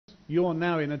you're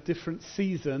now in a different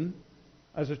season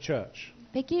as a church.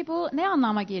 Peki bu ne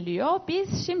anlama geliyor?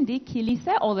 Biz şimdi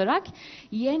kilise olarak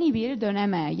yeni bir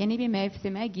döneme, yeni bir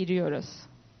mevsime giriyoruz.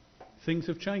 Things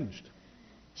have changed.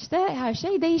 İşte her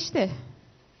şey değişti.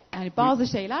 Yani bazı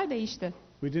şeyler değişti.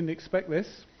 We didn't expect this,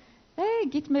 Ve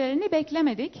gitmelerini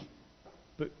beklemedik.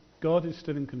 but God is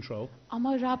still in control.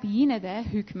 Ama Rab yine de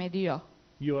hükmediyor.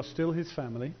 You are still His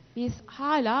family. Biz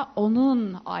hala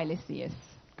onun ailesiyiz.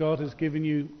 God has given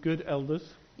you good elders.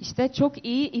 İşte çok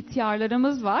iyi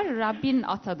ihtiyarlarımız var, Rabbin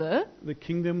atadığı. The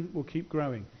kingdom will keep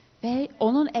growing. Ve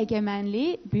onun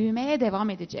egemenliği büyümeye devam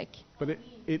edecek. But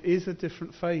it is a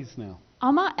different phase now.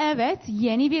 Ama evet,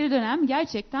 yeni bir dönem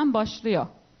gerçekten başlıyor.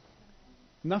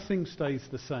 Nothing stays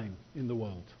the same in the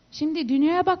world. Şimdi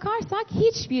dünyaya bakarsak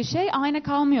hiçbir şey aynı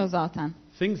kalmıyor zaten.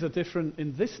 Things are different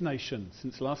in this nation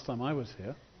since last time I was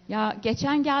here. Ya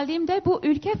geçen geldiğimde bu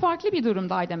ülke farklı bir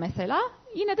durumdaydı mesela.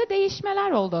 Yine de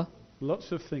değişmeler oldu.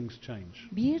 Lots of things change.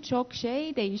 Birçok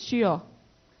şey değişiyor.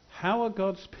 How are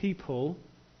God's people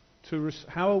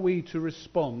how are we to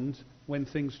respond when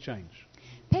things change?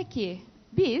 Peki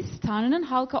biz Tanrı'nın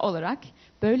halkı olarak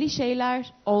böyle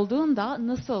şeyler olduğunda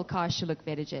nasıl karşılık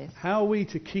vereceğiz? How are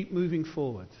we to keep moving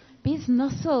forward? Biz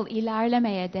nasıl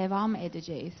ilerlemeye devam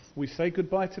edeceğiz? We say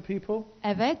goodbye to people,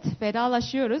 Evet,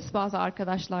 vedalaşıyoruz bazı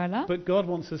arkadaşlarla. but God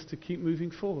wants us to keep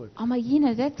moving forward. Ama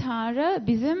yine de Tanrı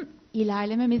bizim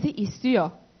ilerlememizi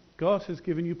istiyor. God has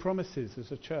given you promises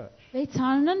as a church. Ve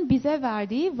Tanrı'nın bize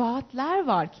verdiği vaatler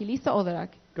var kilise olarak.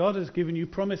 God has given you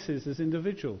promises as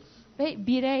individuals. Ve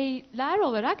bireyler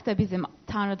olarak da bizim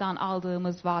Tanrı'dan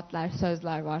aldığımız vaatler,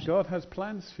 sözler var. God has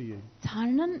plans for you.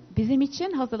 Tanrı'nın bizim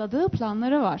için hazırladığı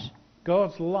planları var.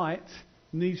 God's light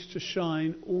needs to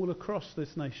shine all across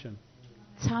this nation.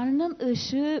 Tanrı'nın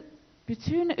ışığı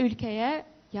bütün ülkeye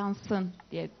yansın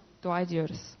diye dua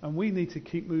ediyoruz. And we need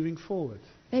to keep moving forward.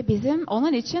 Ve bizim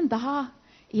onun için daha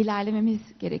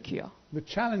ilerlememiz gerekiyor. The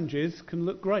challenges can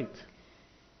look great.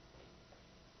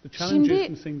 The challenges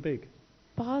can seem big.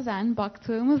 Bazen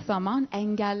baktığımız zaman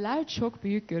engeller çok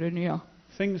büyük görünüyor.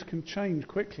 Things can change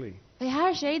quickly. Ve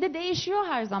her şey de değişiyor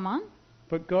her zaman.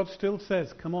 But God still says,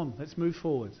 come on, let's move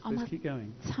forward. Ama Let's keep going.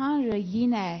 Tanrı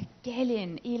yine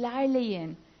gelin,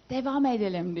 ilerleyin, devam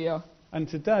edelim diyor. And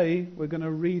today we're going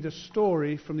to read a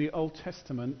story from the Old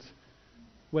Testament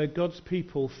where God's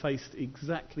people faced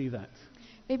exactly that.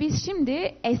 Ve biz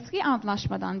şimdi eski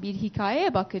antlaşmadan bir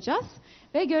hikayeye bakacağız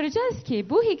ve göreceğiz ki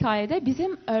bu hikayede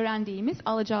bizim öğrendiğimiz,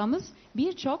 alacağımız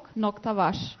birçok nokta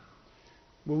var.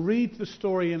 We'll read the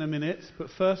story in a minute, but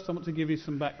first I want to give you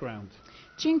some background.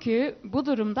 Çünkü bu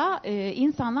durumda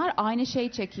insanlar aynı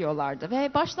şeyi çekiyorlardı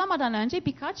ve başlamadan önce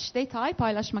birkaç detay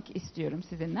paylaşmak istiyorum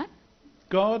sizinle.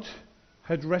 God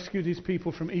had rescued his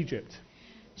people from Egypt.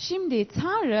 Şimdi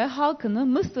Tanrı halkını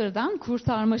Mısır'dan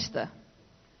kurtarmıştı.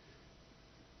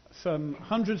 Some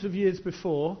hundreds of years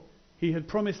before, he had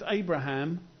promised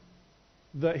Abraham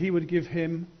that he would give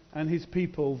him and his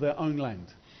people their own land.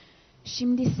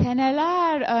 Şimdi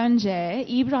seneler önce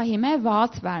İbrahim'e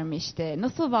vaat vermişti.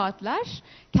 Nasıl vaatler?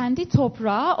 Kendi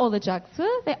toprağı olacaktı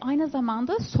ve aynı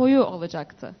zamanda soyu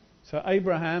olacaktı. So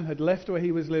Abraham had left where he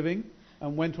was living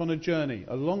and went on a journey,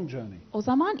 a long journey. O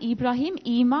zaman İbrahim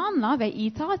imanla ve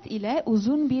itaat ile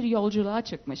uzun bir yolculuğa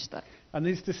çıkmıştı. And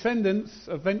his descendants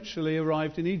eventually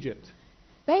arrived in Egypt.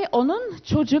 Ve onun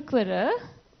çocukları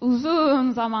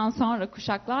uzun zaman sonra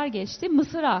kuşaklar geçti,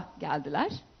 Mısır'a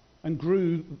geldiler. And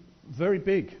grew very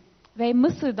big. Ve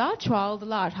Mısır'da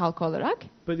çoğaldılar halk olarak.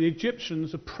 But the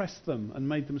Egyptians oppressed them and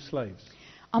made them slaves.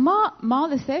 Ama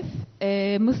maalesef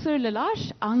Mısırlılar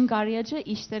angaryacı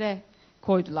işlere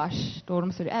koydular. Doğru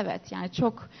mu söylüyor? Evet, yani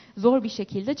çok zor bir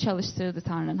şekilde çalıştırdı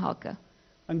Tanrı'nın halkı.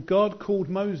 And God called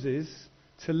Moses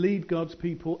to lead God's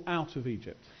people out of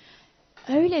Egypt.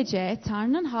 Öylece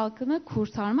Tanrı'nın halkını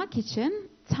kurtarmak için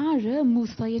Tanrı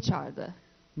Musa'yı çağırdı.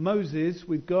 Moses,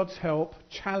 with God's help,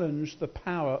 challenged the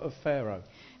power of Pharaoh.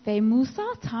 Ve Musa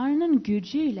Tanrı'nın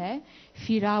gücüyle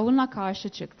Firavun'a karşı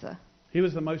çıktı. He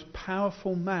was the most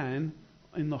powerful man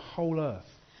in the whole earth.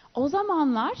 O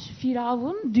zamanlar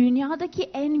Firavun dünyadaki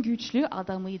en güçlü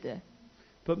adamıydı.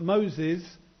 But Moses,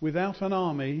 without an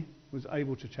army, was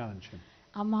able to challenge him.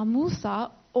 Ama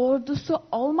Musa ordusu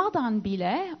olmadan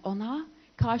bile ona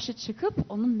karşı çıkıp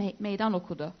onun meydan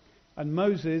okudu. And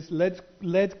Moses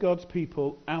led God's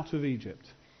people out of Egypt.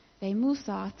 Ve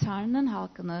Musa Tanrı'nın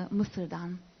halkını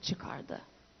Mısır'dan çıkardı.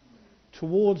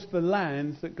 Towards the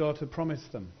land that God had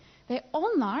promised them. Ve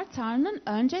onlar Tanrı'nın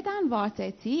önceden vaat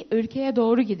ettiği ülkeye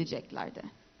doğru gideceklerdi.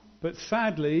 But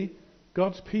sadly,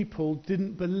 God's people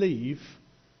didn't believe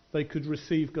they could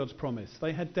receive God's promise.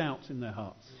 They had doubts in their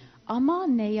hearts. Ama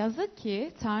ne yazık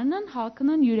ki Tanrı'nın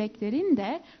halkının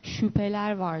yüreklerinde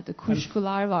şüpheler vardı,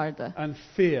 kuşkular vardı. And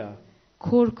fear.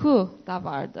 Korku da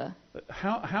vardı.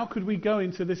 How could we go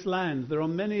into this land? There are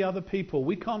many other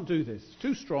people. We can't do this. It's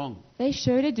too strong. Ve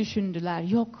şöyle düşündüler,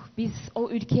 yok biz o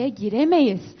ülkeye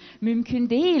giremeyiz. Mümkün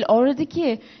değil,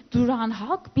 oradaki duran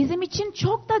halk bizim için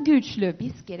çok da güçlü.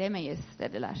 Biz giremeyiz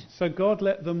dediler. So God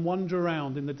let them wander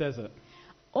around in the desert.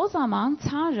 O zaman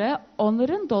Tanrı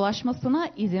onların dolaşmasına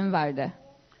izin verdi.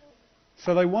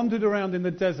 So they wandered around in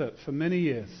the desert for many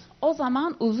years. O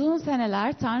zaman uzun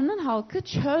seneler Tanrı'nın halkı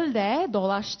çölde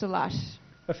dolaştılar.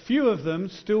 A few of them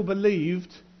still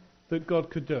believed that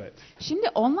God could do it. Şimdi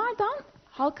onlardan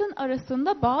halkın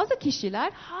arasında bazı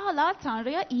kişiler hala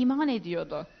Tanrı'ya iman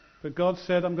ediyordu. But God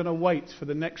said, I'm going to wait for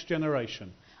the next generation.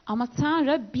 Ama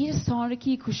Tanrı bir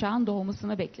sonraki kuşağın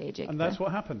doğmasını And bekleyecekti. that's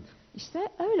what happened. İşte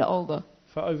öyle oldu.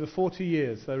 For over 40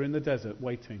 years, they were in the desert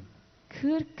waiting.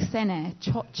 40 sene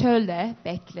çölde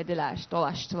beklediler,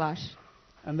 dolaştılar.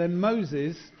 And then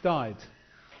Moses died.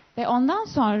 Ve ondan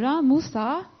sonra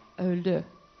Musa öldü.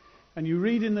 And you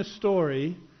read in the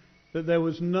story that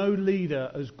there was no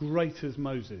leader as great as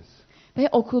Moses. Ve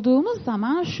okuduğumuz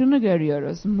zaman şunu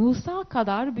görüyoruz. Musa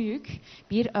kadar büyük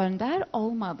bir önder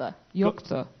olmadı,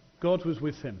 yoktu. God was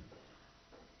with him.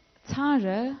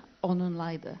 Tanrı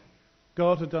onunlaydı.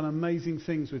 God had done amazing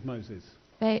things with Moses.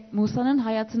 Ve Musa'nın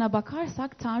hayatına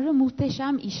bakarsak Tanrı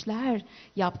muhteşem işler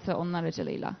yaptı onun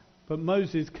aracılığıyla. But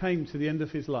Moses came to the end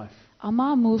of his life.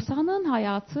 Ama Musa'nın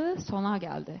hayatı sona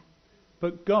geldi.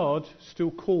 But God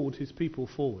still called his people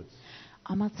forwards.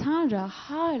 Ama Tanrı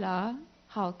hala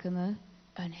halkını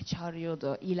öne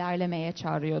çağırıyordu, ilerlemeye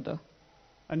çağırıyordu.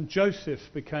 And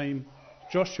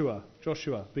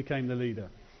Joshua became the leader.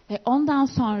 Ve ondan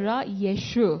sonra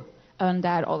Yeşu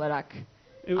önder olarak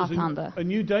It was atandı. a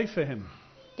new day for him.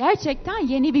 Gerçekten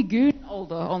yeni bir gün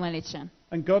oldu onun için.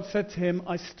 And God said to him,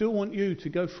 I still want you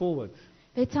to go forward.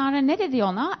 Ve Tanrı ne dedi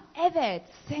ona? Evet,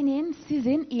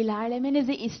 sizin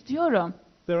ilerlemenizi istiyorum.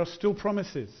 There are still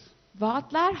promises.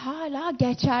 Vaatler hala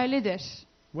geçerlidir.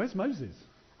 Where's Moses?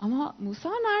 Ama Musa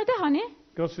nerede hani?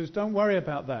 God says, don't worry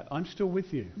about that. I'm still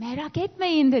with you. Merak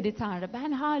etmeyin dedi Tanrı.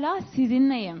 Ben hala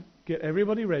sizinleyim. Get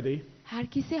everybody ready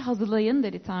Herkesi hazırlayın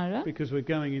dedi Tanrı. because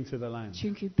we're going into the land.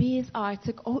 Çünkü biz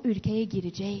artık o ülkeye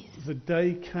gireceğiz. The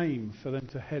day came for them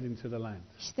to head into the land.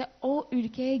 İşte o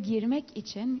ülkeye girmek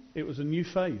için It was a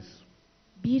new phase.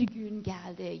 bir gün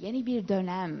geldi. Yeni bir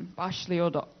dönem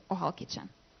başlıyordu o halk için.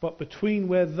 But between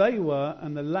where they were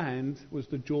and the land was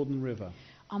the Jordan River.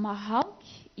 Ama halk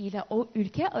ile o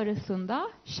ülke arasında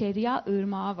Şeria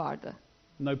ırmağı vardı.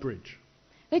 No bridge.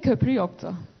 Ve köprü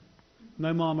yoktu.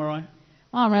 No Marmaray.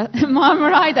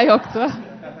 Marmaray da yoktu.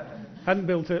 Hadn't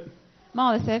built it.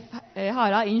 Maalesef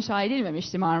hala inşa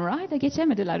edilmemişti Marmaray da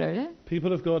geçemediler öyle.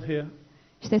 People of God here.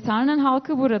 İşte Tanrı'nın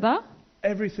halkı burada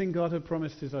Everything God had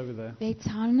promised is over there. ve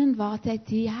Tanrı'nın vaat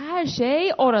ettiği her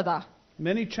şey orada.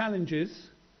 Many challenges,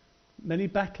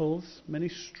 many battles, many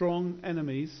strong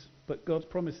enemies, but God's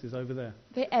promise is over there.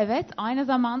 Ve evet, aynı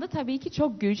zamanda tabii ki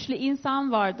çok güçlü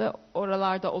insan vardı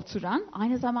oralarda oturan.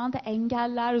 Aynı zamanda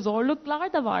engeller,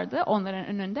 zorluklar da vardı onların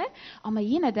önünde. Ama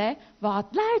yine de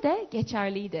vaatler de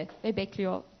geçerliydi ve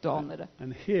bekliyordu onları.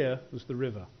 And here was the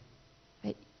river.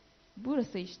 Ve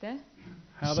burası işte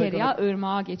How they Şeria gonna,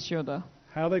 ırmağı geçiyordu.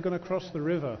 how they going to cross the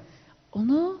river?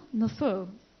 Onu nasıl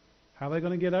How they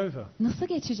going to get over? nasıl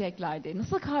geçeceklerdi?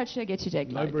 Nasıl karşıya No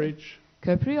geçeceklerdi? bridge,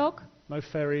 Köprü yok. no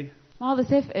ferry,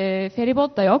 Maalesef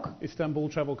feribot da yok. Istanbul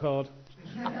travel card.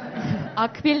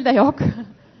 Akbil de yok.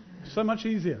 So much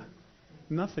easier.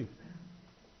 Nothing.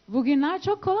 Bugünler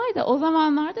çok kolay da o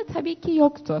zamanlarda tabii ki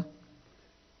yoktu.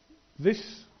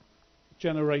 This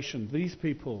generation, these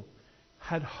people,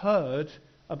 had heard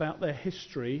about their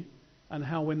history and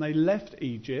how when they left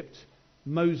Egypt,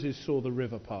 Moses saw the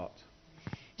river part.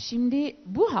 Şimdi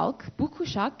bu halk, bu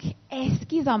kuşak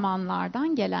eski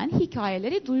zamanlardan gelen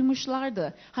hikayeleri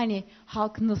duymuşlardı. Hani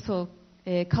halk nasıl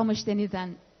Kamış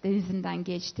denizinden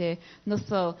geçti,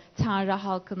 nasıl Tanrı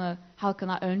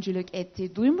halkına öncülük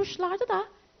etti duymuşlardı da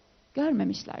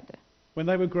görmemişlerdi. When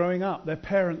they were growing up, their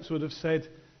parents would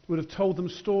have told them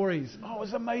stories. Oh,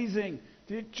 it was amazing.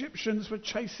 The Egyptians were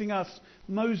chasing us.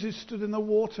 Moses stood in the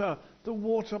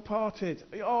water parted.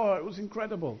 Oh, it was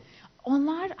incredible.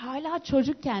 Onlar hala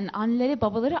çocukken anneleri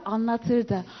babaları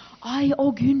anlatırdı. Ay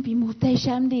o gün bir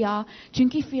muhteşemdi ya.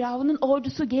 Çünkü Firavun'un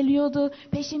ordusu geliyordu.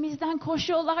 Peşimizden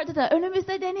koşuyorlardı da.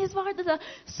 Önümüzde deniz vardı da.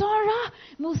 Sonra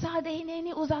Musa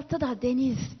değneğini uzattı da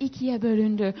deniz ikiye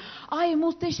bölündü. Ay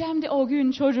muhteşemdi o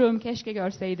gün çocuğum. Keşke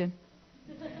görseydin.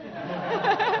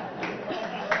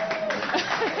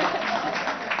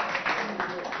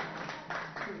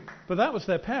 But that was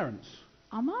their parents.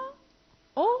 Ama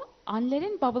o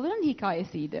annelerin babaların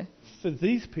hikayesiydi. For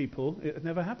these people, it had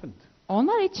never happened.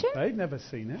 Onlar için They'd never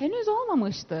seen it. henüz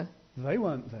olmamıştı. They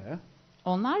weren't there.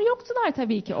 Onlar yoktular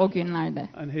tabii ki o günlerde.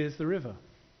 And here's the river.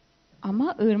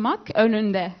 Ama ırmak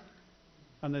önünde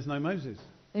And there's no Moses.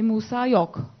 ve Musa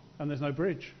yok. And there's no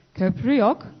bridge. Köprü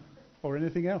yok. Or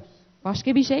anything else.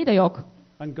 Başka bir şey de yok.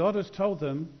 And God has told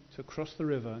them to cross the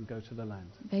river and go to the land.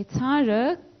 Ve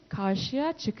Tanrı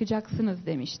karşıya çıkacaksınız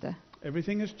demişti.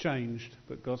 Everything has changed,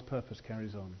 but God's purpose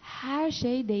carries on. Her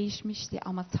şey değişmişti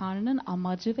ama Tanrı'nın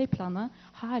amacı ve planı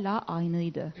hala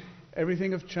aynıydı.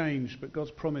 Everything has changed, but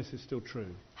God's promise is still true.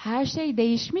 Her şey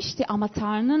değişmişti ama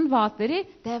Tanrı'nın vaatleri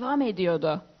devam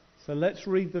ediyordu. So let's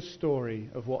read the story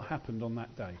of what happened on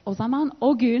that day. O zaman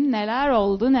o gün neler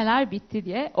oldu, neler bitti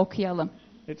diye okuyalım.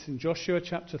 It's in Joshua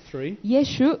chapter 3.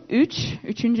 Yeşu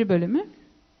 3. bölümü.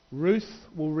 Ruth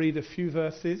will read a few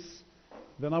verses.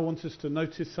 Then I want us to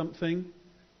notice something.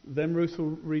 Then Ruth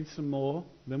will read some more.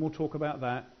 Then we'll talk about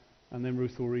that. And then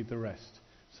Ruth will read the rest.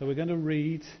 So we're going to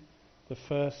read the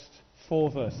first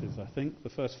 4 verses, I think. The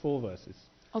first 4 verses.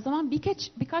 O zaman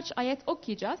birkaç ayet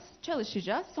okuyacağız,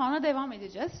 çalışacağız, sonra devam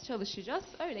edeceğiz, çalışacağız,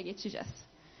 öyle geçeceğiz.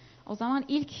 O zaman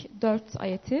ilk 4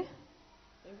 ayeti. 1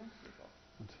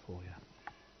 to 4, yeah.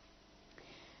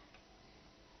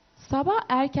 Sabah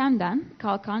erkenden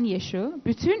kalkan Yeşu,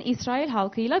 bütün İsrail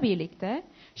halkıyla birlikte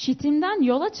Şitim'den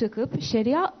yola çıkıp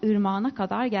Şeria ırmağına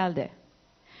kadar geldi.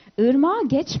 Irmağa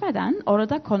geçmeden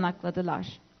orada konakladılar.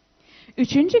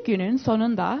 3. günün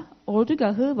sonunda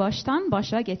ordugahı baştan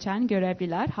başa geçen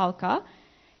görevliler halka,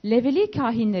 Levili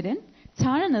kahinlerin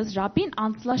Tanrınız Rabbin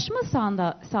antlaşma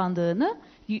sandığını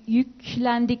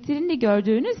yüklendiklerini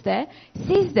gördüğünüzde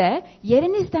siz de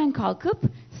yerinizden kalkıp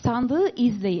sandığı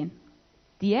izleyin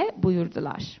diye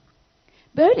buyurdular.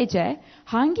 Böylece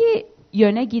hangi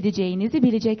yöne gideceğinizi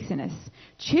bileceksiniz.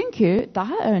 Çünkü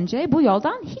daha önce bu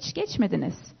yoldan hiç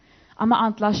geçmediniz. Ama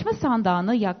antlaşma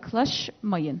sandığına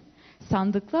yaklaşmayın.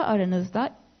 Sandıkla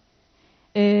aranızda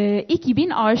 2000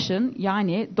 arşın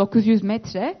yani 900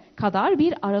 metre kadar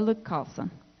bir aralık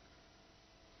kalsın.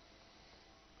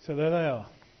 So there they are,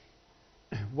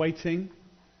 waiting,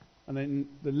 and then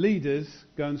the leaders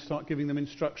go and start giving them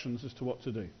instructions as to what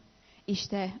to do.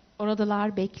 İşte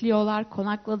oradalar, bekliyorlar,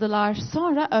 konakladılar.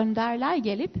 Sonra önderler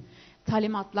gelip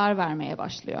talimatlar vermeye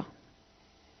başlıyor.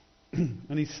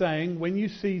 And he's saying, when you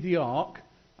see the ark,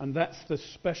 and that's the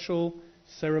special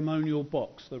ceremonial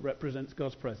box that represents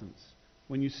God's presence.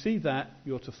 When you see that,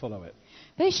 you're to follow it.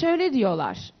 Ve şöyle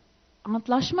diyorlar,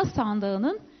 antlaşma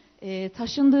sandığının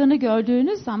taşındığını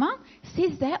gördüğünüz zaman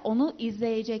siz de onu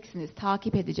izleyeceksiniz,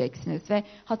 takip edeceksiniz. Ve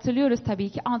hatırlıyoruz tabii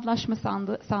ki antlaşma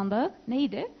sandığı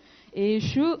neydi?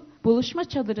 Şu buluşma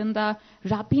çadırında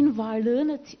Rabbin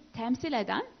varlığını temsil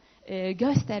eden,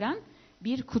 gösteren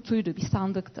bir kutuydu, bir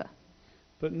sandıktı.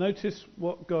 But notice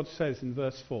what God says in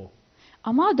verse 4.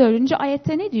 Ama 4.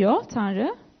 ayette ne diyor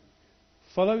Tanrı?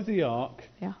 Follow the ark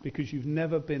Yeah. because you've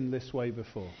never been this way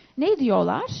before. Ne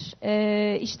diyorlar?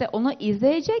 İşte onu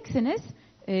izleyeceksiniz,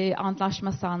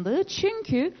 antlaşma sandığı.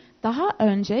 Çünkü daha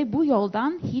önce bu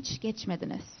yoldan hiç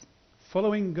geçmediniz.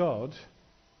 Following God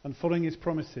and following His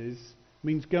promises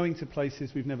means going to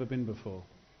places we've never been before.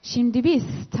 Şimdi biz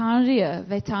Tanrı'yı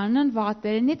ve Tanrı'nın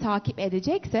vaatlerini takip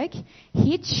edeceksek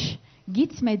hiç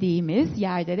gitmediğimiz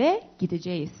yerlere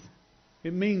gideceğiz.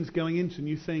 It means going into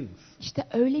new things. İşte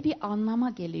öyle bir anlama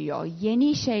geliyor.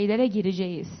 Yeni şeylere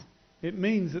gireceğiz. It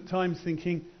means at times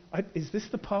thinking, is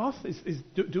this the path?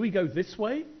 Do we go this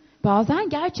way? Bazen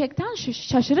gerçekten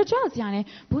şaşıracağız yani.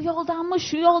 Bu yoldan mı,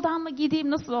 şu yoldan mı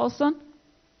gideyim, nasıl olsun?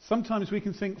 Sometimes we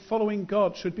can think following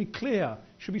God should be clear.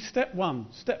 Should be step 1,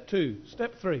 step 2,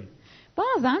 step 3.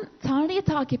 Bazen Tanrı'yı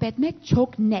takip etmek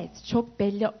çok net, çok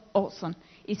belli olsun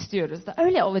istiyoruz da.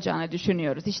 Öyle olacağını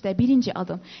düşünüyoruz. İşte 1.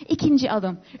 adım, 2.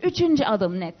 adım, 3.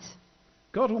 adım net.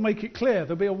 God will make it clear.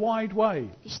 There'll be a wide way.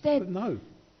 İşte But no.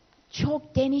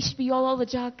 çok geniş bir yol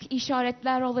olacak,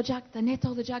 işaretler olacak da net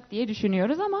olacak diye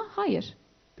düşünüyoruz ama hayır.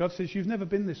 God says you've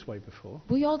never been this way before,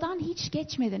 Bu yoldan hiç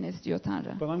geçmediniz diyor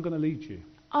Tanrı. but I'm going to lead you.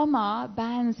 Ama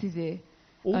ben sizi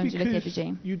All öncülük because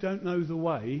edeceğim. you don't know the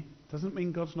way doesn't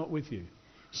mean God's not with you.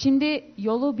 Şimdi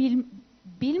yolu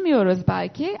bilmiyoruz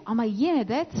belki ama yine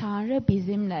de Tanrı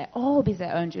bizimle. O bize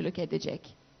öncülük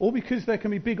edecek. Or because there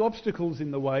can be big obstacles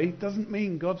in the way doesn't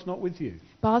mean God's not with you.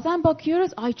 Bazen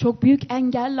bakıyoruz, ay çok büyük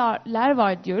engeller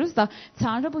var diyoruz da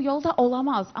Tanrı bu yolda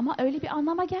olamaz ama öyle bir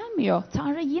anlama gelmiyor.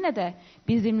 Tanrı yine de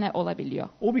bizimle olabiliyor.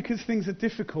 Or because things are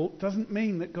difficult doesn't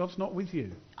mean that God's not with you.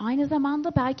 Aynı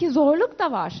zamanda belki zorluk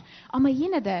da var ama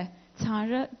yine de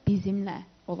Tanrı bizimle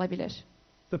olabilir.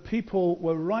 The people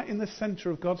were right in the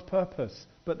center of God's purpose,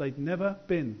 but they'd never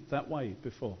been that way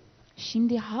before.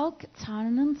 Şimdi halk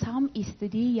Tanrı'nın tam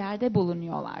istediği yerde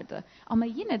bulunuyorlardı. Ama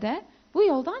yine de bu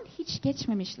yoldan hiç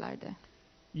geçmemişlerdi.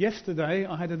 Yesterday, I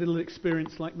had a little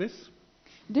experience like this.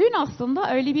 Dün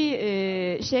aslında öyle bir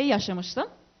şey yaşamıştım.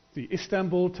 The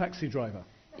Istanbul taxi driver.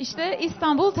 İşte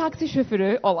İstanbul taksi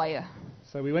şoförü olayı.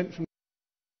 So we went from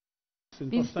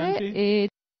Biz de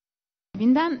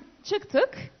evinden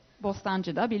çıktık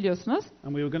Bostancı'da biliyorsunuz.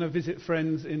 and we were going to visit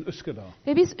friends in Üsküdar.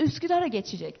 Ve biz Üsküdar'a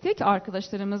geçecektik.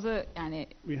 Arkadaşlarımızı yani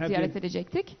ziyaret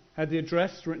edecektik. Had the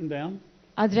address written down.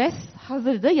 Adres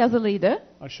hazırdı, yazılıydı.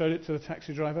 I showed it to the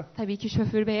taxi driver. Tabii ki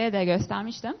şoför beye de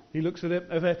göstermiştim. He looks at it.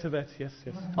 Evet, evet, yes,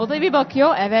 yes. O da bir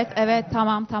bakıyor. Evet,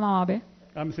 tamam abi.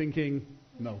 I'm thinking,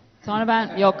 no. Sonra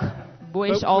ben yok bu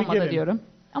iş But we olmadı give in. diyorum.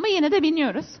 Ama yine de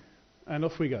biniyoruz. And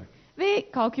off we go.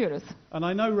 Ve kalkıyoruz. And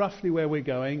I know roughly where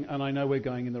we're going, and I know we're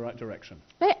going in the right direction.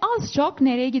 Ve az çok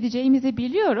nereye gideceğimizi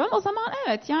biliyorum. O zaman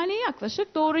evet yani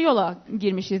yaklaşık doğru yola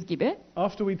girmişiz gibi.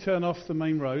 After we turn off the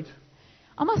main road,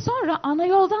 Ama sonra ana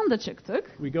yoldan da çıktık.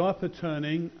 we go up a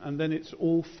turning, and then it's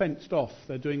all fenced off.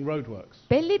 They're doing roadworks.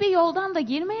 Belli bir yoldan da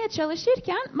girmeye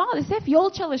çalışırken maalesef yol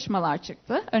çalışmalar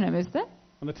çıktı önümüzde.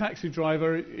 And the taxi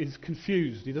driver is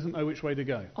confused. He doesn't know which way to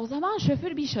go. O zaman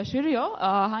şoför bir şaşırıyor.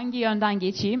 Hangi yönden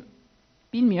geçeyim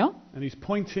bilmiyor. And he's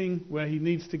pointing where he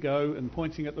needs to go and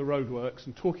pointing at the roadworks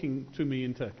and talking to me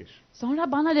in Turkish.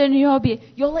 Sonra bana dönüyor bir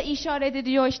yola işaret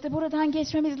ediyor. İşte buradan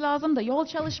geçmemiz lazım da yol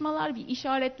çalışmalar bir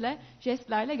işaretle,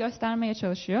 jestlerle göstermeye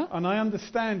çalışıyor. And I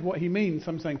understand what he means.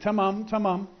 I'm saying, tamam,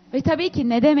 tamam. Ve tabii ki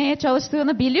ne demeye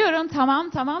çalıştığını biliyorum.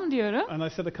 Tamam diyorum. And I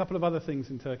said a couple of other things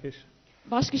in Turkish.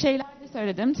 Başka şeyler de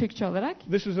söyledim Türkçe olarak.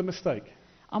 This was a mistake.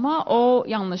 Ama o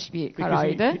yanlış bir Because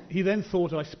karardı. he then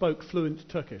thought I spoke fluent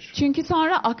Turkish. Çünkü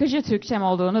sonra akıcı Türkçem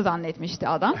olduğunu zannetmişti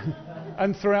adam.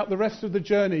 And throughout the rest of the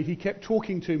journey, he kept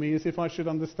talking to me as if I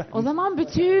should understand. O zaman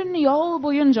bütün yol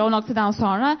boyunca o noktadan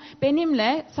sonra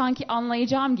benimle sanki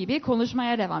anlayacağım gibi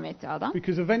konuşmaya devam etti adam.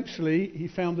 Because eventually he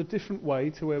found a different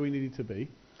way to where we needed to be.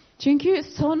 Çünkü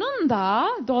sonunda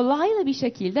dolaylı bir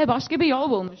şekilde başka bir yol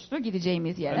bulmuştu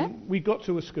gideceğimiz yere. And we got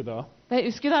to Üsküdar, Ve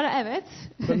Üsküdar'a evet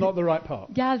but not the right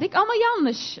part. geldik ama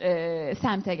yanlış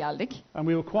semte geldik. And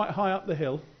we were quite high up the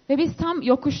hill, Ve biz tam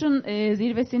yokuşun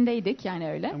zirvesindeydik yani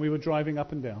öyle. and we were driving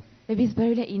up and down. Ve biz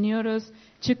böyle iniyoruz,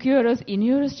 çıkıyoruz,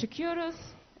 iniyoruz, çıkıyoruz.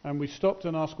 And we stopped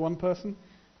and asked one person.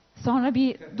 Sonra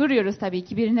bir duruyoruz tabii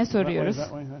ki birine soruyoruz. That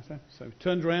way, that way. So we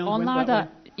turned around, went Onlar that da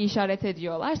way. işaret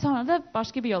ediyorlar. Sonra da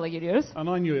başka bir yola giriyoruz. And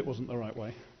I knew it wasn't the right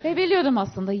way. Ve biliyordum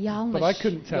aslında But I yanlış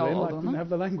couldn't tell yol him, I didn't olduğunu. have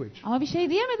the language. Ama bir şey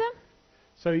diyemedim.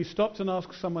 So he stopped and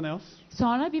asked someone else.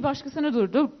 Sonra bir başkasını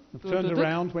Turned durdurduk,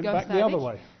 around, went back the other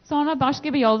way. Sonra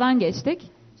başka bir yoldan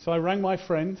geçtik. So I rang my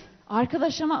friend,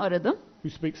 Arkadaşımı aradım. who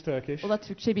speaks Turkish, O da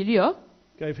Türkçe biliyor.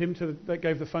 gave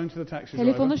the phone to the taxi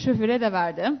Telefonu driver. şoföre de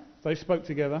verdim. They spoke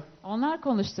together, Onlar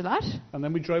konuştular. and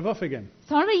then we drove off again,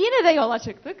 Sonra yine de yola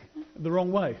çıktık. the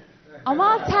wrong way.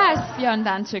 Ama ters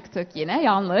yönden çıktık yine,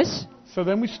 yanlış. So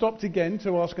then we stopped again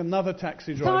to ask another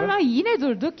taxi Sonra driver, yine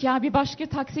durduk. Ya bir başka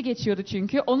taksi geçiyordu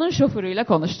çünkü. Onun şoförüyle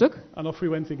konuştuk. and off we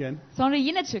went again. Sonra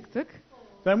yine çıktık.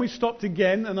 Then we stopped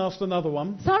again and asked another one.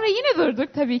 Sonra yine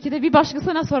durduk tabii ki de bir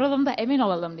başkasına soralım da emin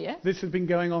olalım diye. This had been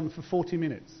going on for 40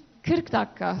 minutes. 40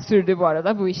 dakika sürdü bu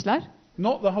arada bu işler.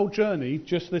 Not the whole journey,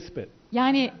 just this bit.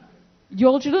 Yani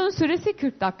yolculuğun süresi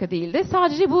 40 dakika değildi.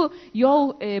 Sadece bu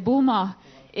yol bulma,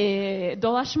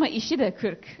 dolaşma işi de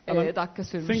 40 dakika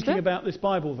sürmüştü. Thinking about this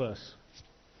Bible verse.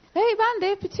 Ve ben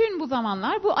de bütün bu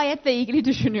zamanlar bu ayetle ilgili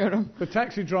düşünüyorum. The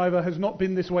taxi driver has not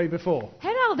been this way before.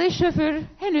 Herhalde şoför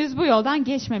henüz bu yoldan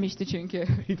geçmemişti çünkü.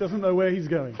 He doesn't know where he's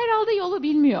going. Herhalde yolu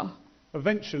bilmiyor.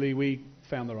 Eventually we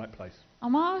found the right place.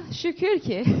 Ama şükür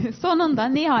ki sonunda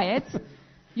nihayet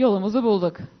yolumuzu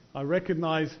bulduk. I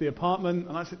recognized the apartment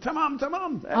and I said, tamam,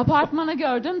 tamam. Apartmanı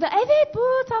gördüm de evet bu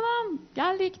tamam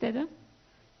geldik dedim.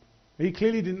 He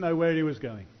clearly didn't know where he was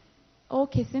going. O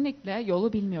kesinlikle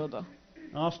yolu bilmiyordu.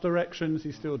 Asked directions,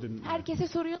 he still didn't know. Herkese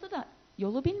soruyordu da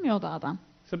yolu bilmiyordu adam.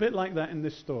 It's a bit like that in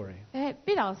this story. Ve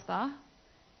biraz da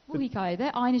bu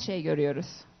hikayede aynı şeyi görüyoruz.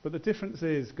 But the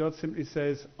difference is God simply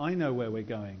says, I know where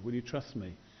we're going. Will you trust me?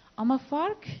 Ama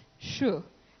fark şu.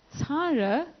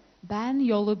 Tanrı ben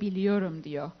yolu biliyorum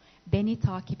diyor. Beni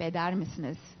takip eder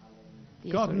misiniz?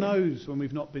 Diye God soruyor. knows when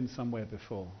we've not been somewhere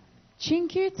before.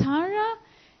 Çünkü Tanrı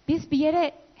biz bir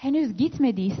yere henüz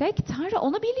gitmediysek Tanrı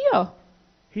onu biliyor.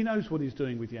 He knows what he's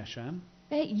doing with Yaşam.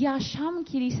 Ve Yaşam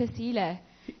Kilisesiyle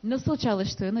nasıl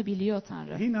çalıştığını biliyor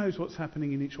Tanrı. He knows what's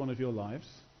happening in each one of your lives.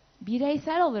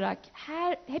 Bireysel olarak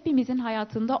hepimizin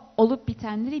hayatında olup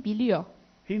bitenleri biliyor.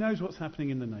 He knows what's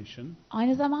happening in the nation.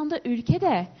 Aynı zamanda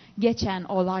ülkede geçen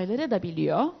olayları da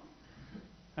biliyor.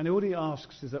 And all he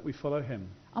asks is that we follow him.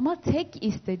 Ama tek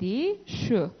istediği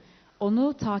şu,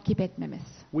 onu takip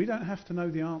etmemiz. We don't have to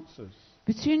know the answers.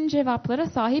 Bütün cevaplara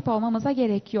sahip olmamıza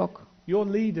gerek yok.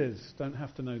 Your leaders don't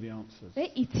have to know the answers. Ve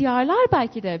ihtiyarlar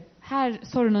belki de her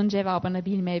sorunun cevabını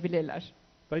bilmeyebilirler.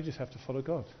 They just have to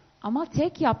follow God. Ama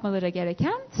tek yapmaları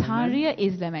gereken Tanrı'yı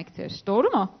izlemektir. Doğru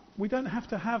mu? We don't have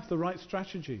to have the right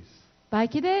strategies.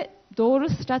 Belki de doğru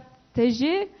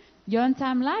strateji,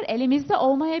 yöntemler elimizde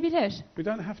olmayabilir. We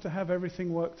don't have to have everything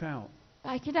worked out.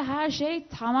 Belki de her şey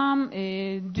tamam,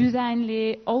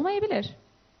 düzenli olmayabilir.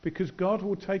 Because God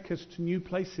will take us to new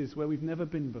places where we've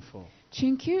never been before.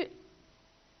 Çünkü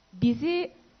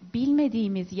bizi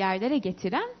bilmediğimiz yerlere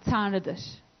getiren Tanrı'dır.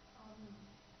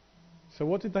 So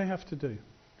what did they have to do?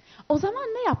 O zaman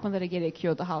ne yapmaları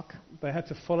gerekiyordu halk? They had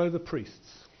to follow the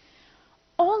priests.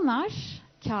 Onlar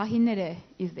kahinleri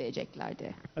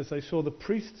izleyeceklerdi. As they saw the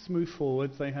priests move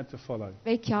forward, they had to follow.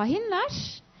 Ve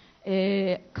kahinler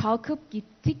kalkıp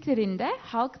gittiklerinde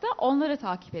halk da onları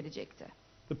takip edecekti.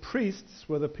 The priests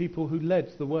were the people who led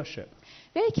the worship.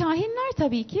 Ve kahinler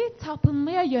tabii ki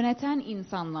tapınmaya yöneten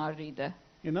insanlarıydı.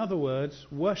 In other words,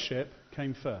 worship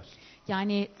came first.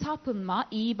 Yani tapınma,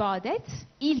 ibadet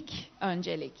ilk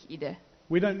öncelik idi.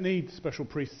 We don't need special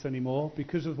priests anymore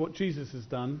because of what Jesus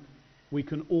has done. We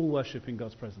can all worship in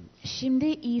God's presence. Şimdi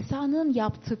İsa'nın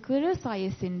yaptıkları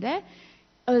sayesinde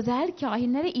özel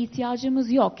kahinlere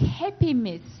ihtiyacımız yok.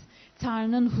 Hepimiz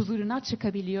Tanrı'nın huzuruna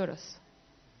çıkabiliyoruz.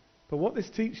 But what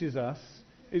this teaches us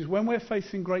is when we're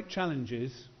facing great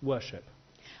challenges, worship.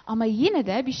 Ama yine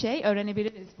de bir şey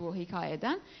öğrenebiliriz bu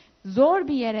hikayeden. Zor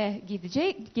bir yere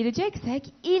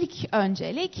gideceksek ilk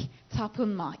öncelik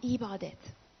tapınma, ibadet.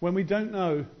 When we don't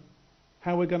know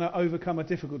how we're going to overcome a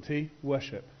difficulty,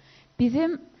 worship.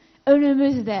 Bizim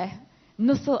önümüzde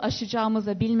nasıl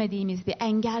aşacağımızı bilmediğimiz bir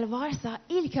engel varsa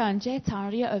ilk önce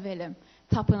Tanrı'yı övelim,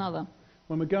 tapınalım.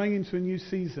 When we're going into a new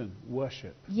season,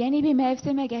 worship. Yeni bir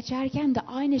mevsime geçerken de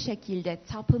aynı şekilde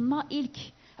tapınma ilk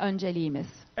önceliğimiz.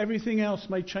 Everything else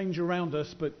may change around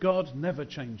us, but God never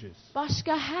changes.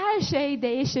 Başka her şey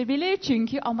değişebilir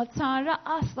çünkü ama Tanrı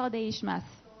asla değişmez.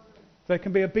 There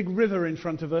can be a big river in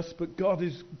front of us, but God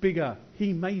is bigger.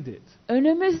 He made it.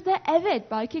 Önümüzde evet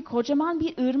belki kocaman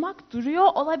bir ırmak duruyor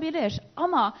olabilir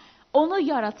ama onu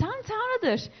yaratan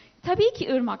Tanrı'dır. Tabii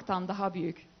ki ırmaktan daha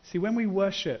büyük. See, when we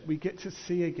worship, we get to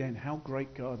see again how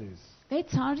great God is. Ve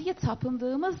Tanrı'ya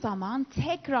tapındığımız zaman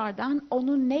tekrardan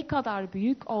onun ne kadar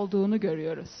büyük olduğunu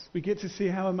görüyoruz. We get to see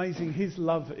how amazing His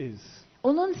love is.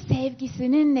 Onun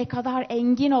sevgisinin ne kadar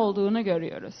engin olduğunu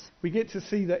görüyoruz. We get to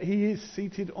see that He is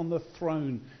seated on the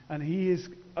throne and He is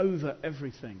over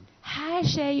everything. Her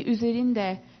şey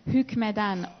üzerinde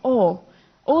hükmeden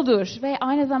O'dur ve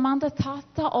aynı zamanda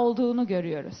tahtta olduğunu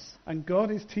görüyoruz. And God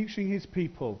is teaching His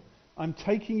people, I'm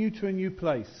taking you to a new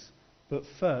place, but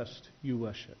first you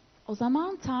worship. O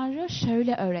zaman Tanrı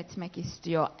şöyle öğretmek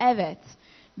istiyor. Evet,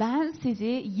 ben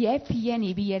sizi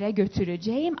yepyeni bir yere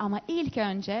götüreceğim ama ilk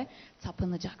önce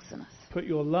tapınacaksınız. Put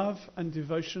your love and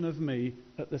devotion of me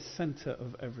at the center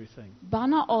of everything.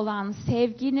 Bana olan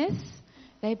sevginiz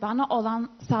ve bana olan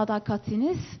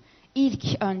sadakatiniz ilk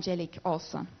öncelik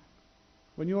olsun.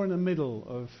 When you're in the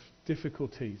middle of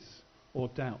difficulties or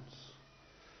doubts,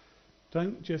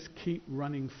 don't just keep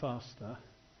running faster,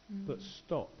 but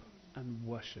stop and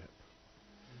worship.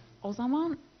 O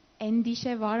zaman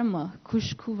endişe var mı?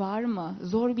 Kuşku var mı?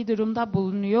 Zor bir durumda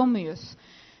bulunuyor muyuz?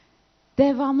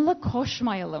 Devamlı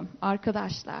koşmayalım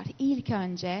arkadaşlar. İlk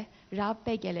önce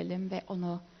Rab'be gelelim ve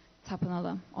onu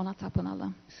tapınalım, ona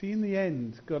tapınalım. See, in the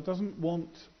end, God doesn't want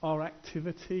our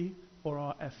activity or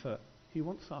our effort. He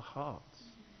wants our hearts.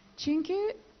 Çünkü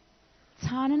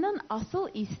Tanrı'nın asıl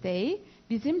isteği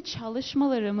bizim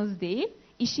çalışmalarımız değil,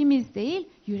 işimiz değil,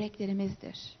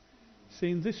 yüreklerimizdir. See,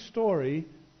 in this story,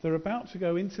 they're about to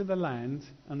go into the land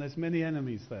and there's many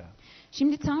enemies there.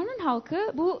 Şimdi Tanrı'nın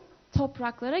halkı bu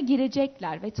topraklara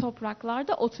girecekler ve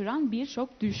topraklarda oturan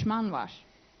birçok düşman var.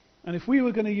 And if we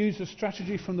were going to use a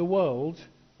strategy from the world,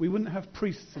 we wouldn't have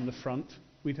priests in the front,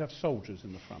 we'd have soldiers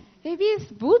in the front. Ve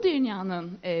biz bu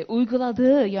dünyanın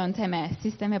uyguladığı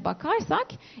sisteme bakarsak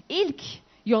ilk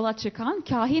yola çıkan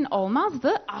kahin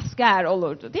olmazdı, asker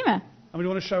olurdu, değil mi? And we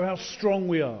want to show how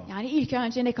strong we are, Yani ilk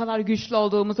önce ne kadar güçlü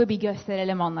olduğumuzu bir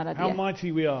gösterelim onlara diye. how mighty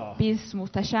we are, Biz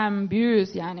muhteşem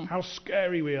büyüyüz yani. how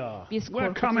scary we are. Biz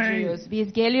We're coming. korkutucuyuz,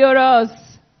 biz geliyoruz.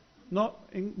 Not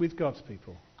with God's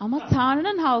people. Ama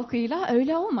Tanrı'nın halkıyla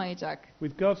öyle olmayacak.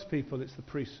 With God's people, it's the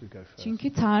priests who go first.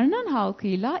 Çünkü Tanrı'nın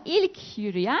halkıyla ilk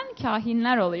yürüyen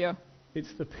kahinler oluyor.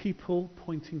 It's the people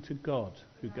pointing to God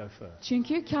who go first.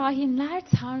 Çünkü kahinler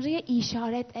Tanrı'ya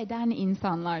işaret eden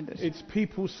insanlardır. It's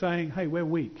people saying, hey,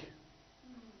 we're weak.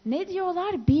 Ne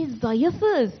diyorlar? Biz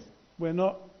zayıfız. We're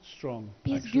not strong.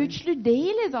 Biz actually. güçlü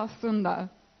değiliz aslında.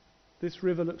 This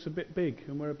river looks a bit big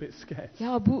and we're a bit scared.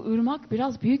 Ya bu ırmak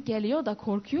biraz büyük geliyor da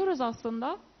korkuyoruz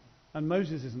aslında. And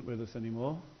Moses isn't with us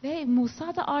anymore. Ve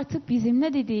Musa da artık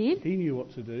bizimle de değil. He knew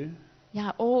what to do.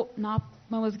 Ya o ne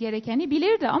yapmamız gerekeni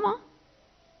bilirdi ama.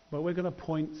 But we're going to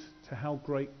point to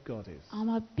how great God is.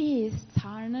 Ama biz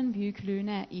Tanrı'nın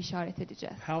büyüklüğüne işaret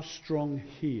edeceğiz. How strong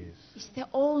He is. İşte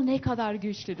o ne kadar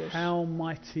güçlüdür. How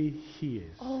mighty He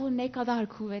is. O ne kadar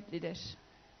kuvvetlidir.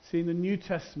 See, in the New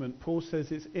Testament, Paul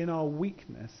says it's in our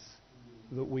weakness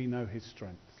that we know His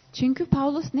strength. Çünkü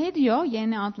Paulus ne diyor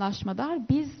Yeni Antlaşmada?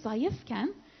 Biz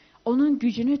zayıfken onun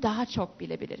gücünü daha çok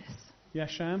bilebiliriz.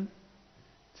 Yaşam,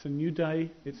 it's a new day,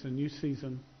 it's a new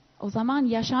season. O zaman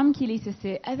Yaşam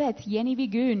Kilisesi, evet yeni bir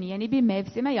gün, yeni bir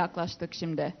mevsime yaklaştık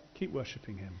şimdi. Keep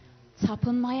worshipping Him.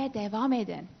 Tapınmaya devam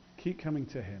edin. Keep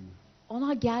coming to Him.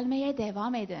 Ona gelmeye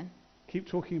devam edin. Keep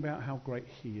talking about how great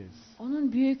He is.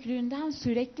 Onun büyüklüğünden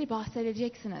sürekli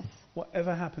bahsedeceksiniz.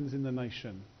 Whatever happens in the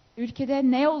nation,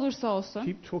 Ülkede ne olursa olsun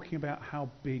keep talking about how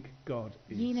big God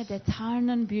is. yine de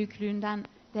Tanrı'nın büyüklüğünden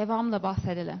devamlı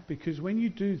bahsedelim. Because when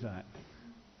you do that,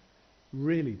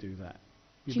 really do that,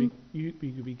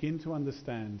 you begin to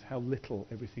understand how little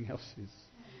everything else is.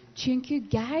 Çünkü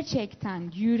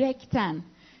gerçekten, yürekten,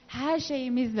 her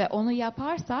şeyimizle onu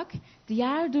yaparsak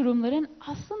diğer durumların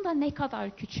aslında ne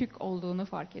kadar küçük olduğunu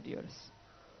fark ediyoruz.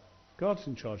 God's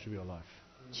in charge of your life.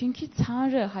 Çünkü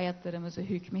Tanrı hayatlarımızı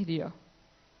hükmediyor.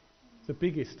 The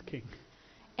biggest king.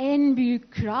 En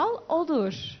büyük kral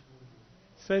odur.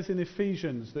 It says in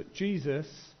Ephesians that Jesus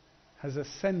has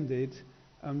ascended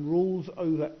and rules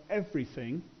over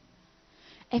everything.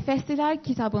 Efesliler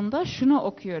kitabında şunu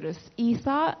okuyoruz.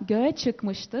 İsa göğe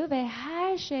çıkmıştı ve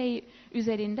her şey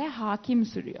üzerinde hakim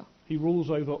sürüyor. He rules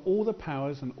over all the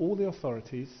powers and all the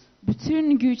authorities.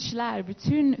 Bütün güçler,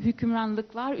 bütün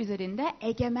hükümranlıklar üzerinde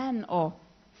egemen o.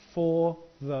 For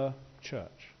the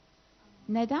church.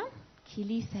 Neden?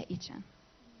 Kilise için.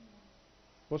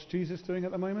 What's Jesus doing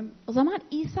at the moment? O zaman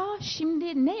İsa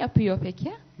şimdi ne yapıyor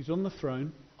peki? He's on the throne,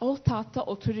 O tahtta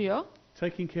oturuyor.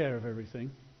 taking care of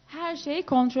everything Her şeyi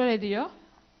kontrol ediyor.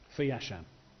 for Yaşam.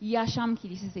 Yaşam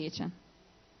kilisesi için.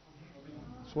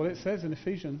 That's what it says in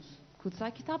Ephesians.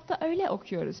 Kutsal kitapta öyle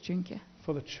okuyoruz çünkü.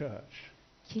 For the church.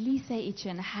 Kilise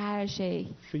için her şey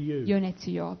For you.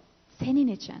 yönetiyor. Senin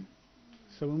için.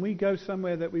 So when we go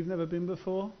somewhere that we've never been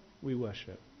before, we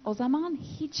worship. O zaman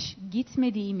hiç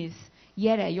gitmediğimiz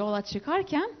yere yola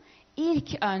çıkarken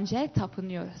ilk önce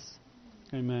tapınıyoruz.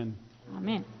 Amen.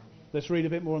 Amin. Let's read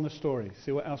a bit more on the story.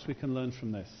 See what else we can learn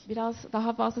from this. Biraz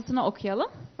daha fazlasını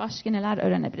okuyalım. Başka neler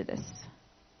öğrenebiliriz?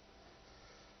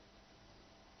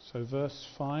 So verse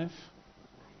 5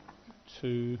 to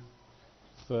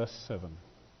verse 7.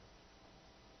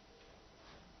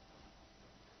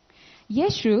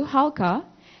 Yeşu halka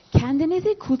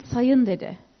kendinizi kutsayın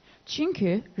dedi.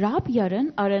 Çünkü Rab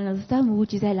yarın aranızda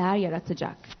mucizeler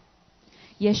yaratacak.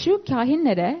 Yeşu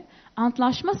kahinlere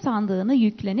antlaşma sandığını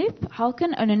yüklenip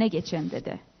halkın önüne geçin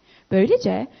dedi.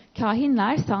 Böylece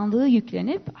kahinler sandığı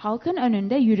yüklenip halkın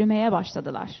önünde yürümeye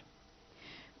başladılar.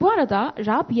 Bu arada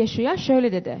Rab Yeşu'ya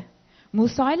şöyle dedi.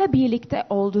 Musa'yla birlikte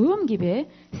olduğum gibi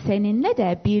seninle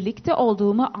de birlikte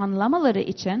olduğumu anlamaları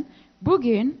için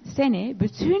bugün seni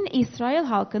bütün İsrail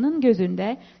halkının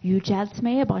gözünde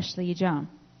yüceltmeye başlayacağım.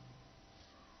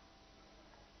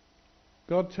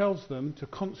 God tells them to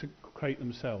consecrate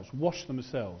themselves, wash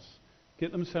themselves,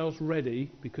 get themselves ready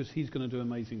because He's going to do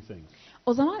amazing things.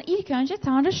 O zaman ilk önce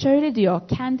Tanrı şöyle diyor,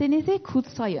 kendinizi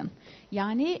kutsayın.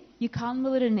 Yani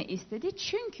yıkanmalarını istedi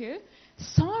çünkü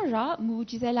sonra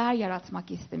mucizeler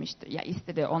yaratmak istemiştir. Ya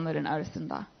istedi onların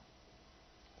arasında.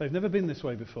 They've never been this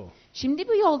way before. Şimdi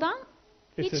bu yoldan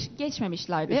It's hiç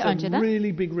geçmemişlerdi It's a önceden.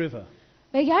 really big river.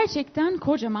 Ve gerçekten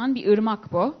kocaman bir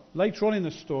ırmak bu. Later on in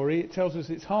the story, it tells us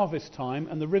it's harvest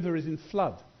time and the river is in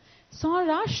flood.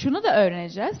 Sonra şunu da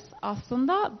öğreneceğiz.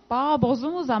 Aslında bağ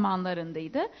bozumu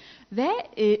zamanlarındaydı. Ve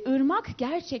ırmak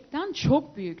gerçekten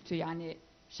çok büyüktü. Yani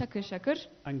şakır şakır.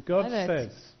 And God Evet.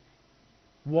 says,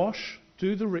 wash,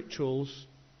 do the rituals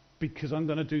because I'm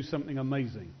going to do something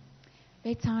amazing.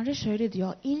 Ve Tanrı şöyle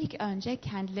diyor. İlk önce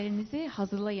kendilerinizi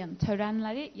hazırlayın.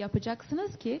 Törenleri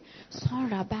yapacaksınız ki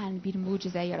sonra ben bir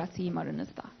mucize yaratayım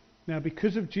aranızda. Now,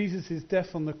 because of Jesus'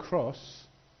 death on the cross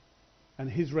and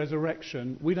His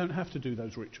resurrection, we don't have to do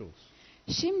those rituals.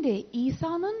 Şimdi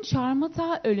İsa'nın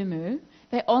çarmıhta ölümü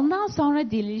ve ondan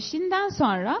sonra dirilişinden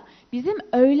sonra bizim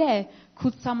öyle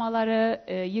kutsamaları,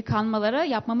 yıkanmaları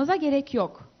yapmamıza gerek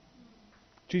yok.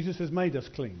 Jesus has made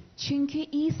us clean. Çünkü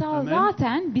İsa Amen.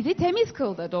 zaten bizi temiz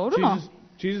kıldı, doğru mu?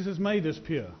 Jesus has made us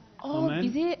pure. O Amen.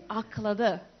 bizi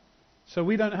akladı.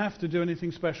 So we don't have to do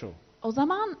anything special. O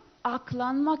zaman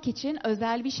aklanmak için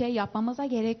özel bir şey yapmamıza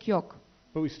gerek yok.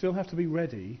 But we still have to be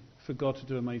ready for God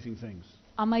to do amazing things.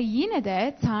 Ama yine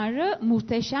de Tanrı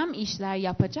muhteşem işler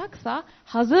yapacaksa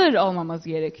hazır olmamız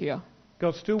gerekiyor.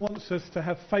 God still wants us to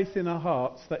have faith in our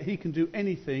hearts that He can do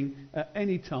anything at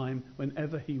any time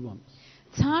whenever He wants.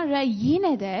 Tanrı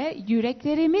yine de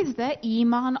yüreklerimizde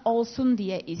iman olsun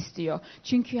diye istiyor.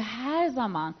 Çünkü her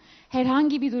zaman,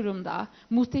 herhangi bir durumda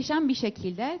muhteşem bir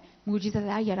şekilde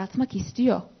mucizeler yaratmak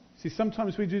istiyor. See,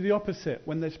 sometimes we do the opposite.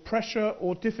 When there's pressure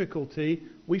or difficulty,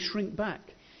 we shrink back.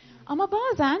 Ama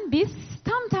bazen biz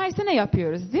tam tersine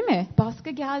yapıyoruz, değil mi? Baskı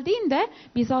geldiğinde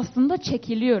biz aslında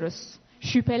çekiliyoruz.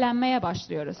 Şüphelenmeye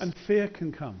başlıyoruz. And fear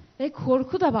can come. Ve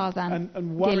korku da bazen And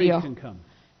worry geliyor. can come.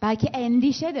 Belki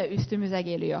endişe de üstümüze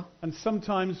geliyor. And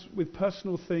sometimes with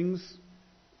personal things,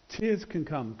 tears can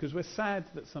come because we're sad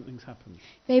that something's happened.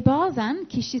 Ve bazen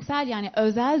kişisel yani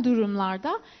özel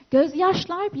durumlarda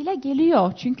gözyaşlar bile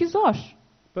geliyor. Çünkü zor.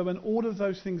 But when all of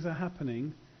those things are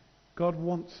happening, God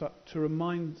wants to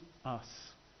remind us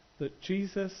that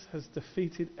Jesus has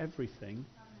defeated everything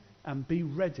and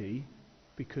be ready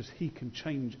because He can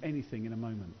change anything in a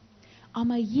moment.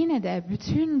 Ama yine de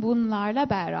bütün bunlarla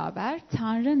beraber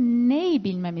Tanrı neyi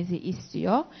bilmemizi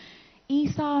istiyor?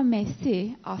 İsa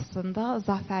Mesih aslında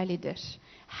zaferlidir.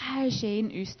 Her şeyin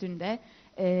üstünde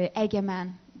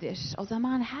egemendir. O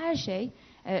zaman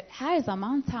her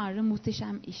zaman Tanrı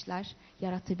muhteşem işler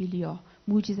yaratabiliyor.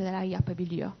 Mucizeler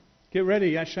yapabiliyor. Get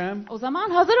ready, Yaşam. O zaman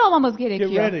hazır olmamız Get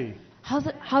gerekiyor. ready.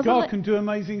 Hazır, God can do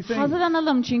amazing things.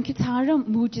 hazırlanalım çünkü Tanrı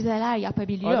mucizeler I don't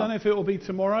yapabiliyor. know if it will be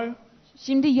tomorrow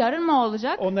Şimdi yarın mı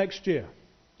olacak? or next year.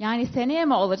 Yani seneye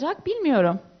mi olacak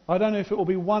bilmiyorum. I don't know if it will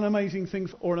be one amazing thing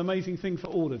or an amazing thing for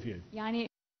all of you. Yani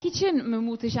için mi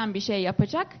muhteşem bir şey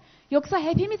yapacak yoksa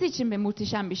hepimiz için mi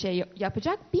muhteşem bir şey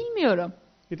yapacak bilmiyorum.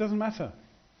 It doesn't matter.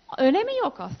 Önemi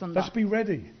yok aslında. Let's be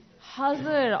ready.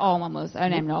 Hazır olmamız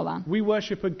önemli olan. We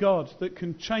worship a God that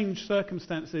can change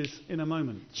circumstances in a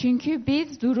moment. Çünkü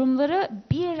biz durumları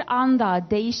bir anda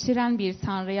değiştiren bir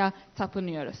Tanrı'ya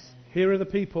tapınıyoruz. Here are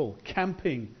the people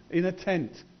camping in a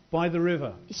tent by the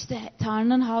river. İşte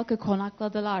Tanrı'nın halkı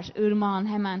konakladılar ırmağın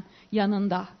hemen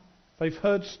yanında. They've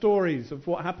heard stories of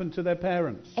what happened to their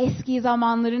parents. Eski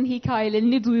zamanların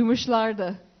hikayelerini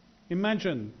duymuşlardı.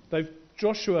 Imagine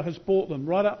Joshua has brought them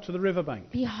right up to the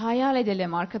riverbank. Bir hayal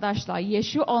edelim arkadaşlar.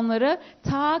 Yeşu onları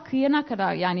ta kıyına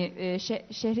kadar yani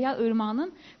Şehriya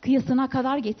Irmağı'nın kıyısına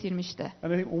kadar getirmişti.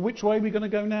 And they think, well, which way are we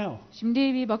going to go now? Şimdi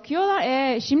bir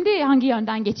bakıyorlar, şimdi hangi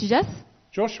yönden geçeceğiz?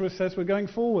 Joshua says we're going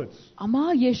forwards.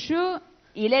 Ama Yeşu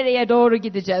ileriye doğru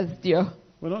gideceğiz diyor.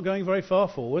 We're not going very far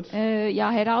forwards.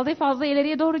 Ya herhalde fazla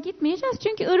ileriye doğru gitmeyeceğiz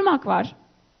çünkü ırmak var.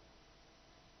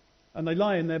 And they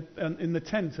lie in the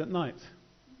tent at night.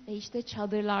 Ve işte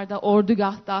çadırlarda,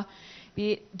 ordugahta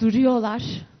bir duruyorlar.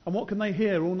 And what can they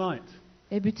hear all night?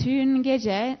 Ve bütün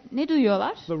gece ne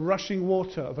duyuyorlar? The rushing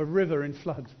water of a river in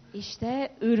flood.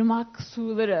 İşte ırmak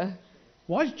suları.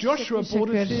 Why is Joshua brought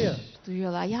us here?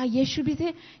 Duyuyorlar. Ya Yeşu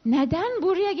bizi neden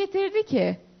buraya getirdi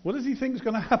ki? What does he think is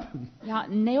going to happen? Ya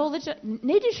ne olacak?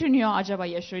 Ne düşünüyor acaba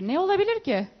Yeşu? Ne olabilir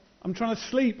ki? I'm trying to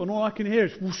sleep and all I can hear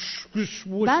is whoosh, whoosh,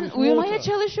 whoosh, Ben this uyumaya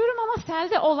water. çalışıyorum ama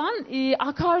selde olan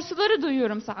akarsuları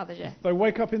duyuyorum sadece. They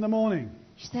wake up in the morning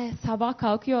İşte sabah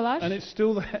kalkıyorlar. and it's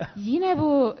still there. Yine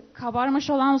bu kabarmış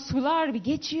olan sular bir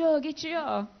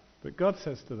geçiyor. But God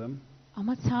says to them,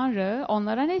 Ama Tanrı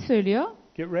onlara ne söylüyor?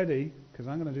 get ready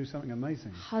because I'm going to do something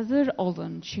amazing. Hazır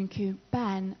olun çünkü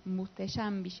ben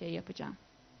muhteşem bir şey yapacağım.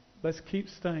 Let's keep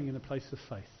staying in a place of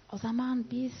faith. O zaman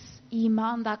biz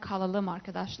imanda kalalım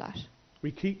arkadaşlar.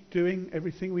 We keep doing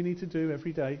everything we need to do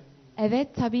every day.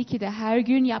 Evet tabii ki de her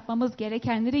gün yapmamız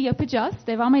gerekenleri yapacağız.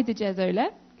 Devam edeceğiz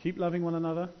öyle. Keep loving one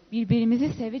another. Birbirimizi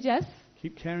seveceğiz.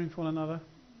 Keep caring for one another.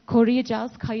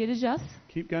 Koruyacağız, kayıracağız.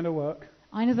 Keep going to work.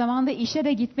 Aynı zamanda işe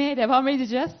de gitmeye devam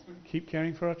edeceğiz. Keep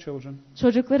caring for our children.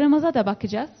 Çocuklarımıza da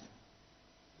bakacağız.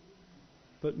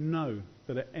 But know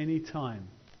that at any time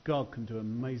God can do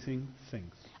amazing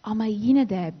things. Ama yine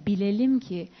de bilelim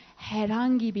ki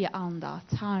herhangi bir anda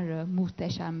Tanrı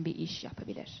muhteşem bir iş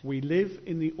yapabilir. We live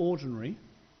in the ordinary,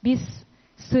 Biz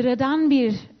sıradan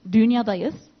bir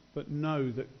dünyadayız but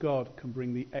know that God can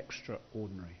bring the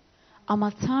extraordinary.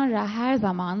 ama Tanrı her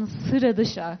zaman sıra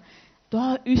dışı,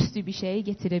 doğaüstü bir şey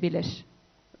getirebilir.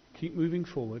 Keep moving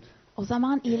forward. O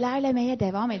zaman ilerlemeye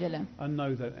devam edelim. And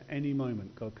know that at any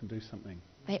moment God can do something.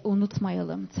 Ve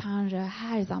unutmayalım, Tanrı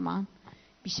her zaman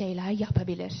bir şeyler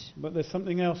yapabilir. But there's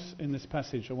something else in this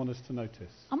passage I want us to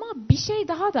notice. Ama bir şey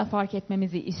daha da fark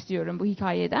etmemizi istiyorum bu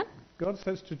hikayeden. God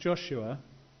says to Joshua,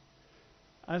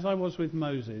 "As I was with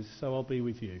Moses, so I'll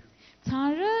be with you."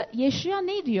 Tanrı Yeşu'ya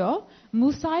ne diyor?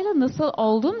 Musa'yla nasıl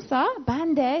oldumsa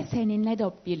ben de seninle de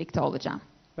birlikte olacağım.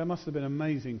 That must have been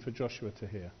amazing for Joshua to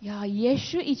hear. Ya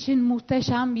Yeşu için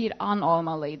muhteşem bir an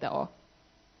olmalıydı o.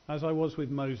 As I was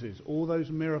with Moses, all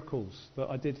those miracles that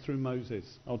I did through Moses,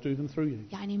 I'll do them through you.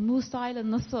 Yani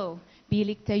Musa'yla nasıl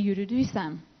birlikte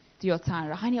yürüdüysem diyor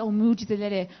Tanrı. Hani o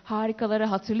mucizeleri, harikaları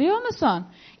hatırlıyor musun?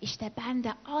 İşte ben de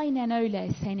aynen öyle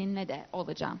seninle de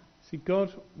olacağım. See, God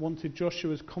wanted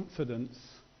Joshua's confidence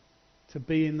to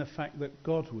be in the fact that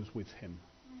God was with him.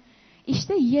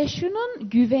 İşte Yeşu'nun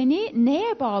güveni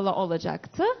neye bağlı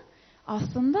olacaktı?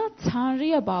 Aslında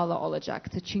Tanrı'ya bağlı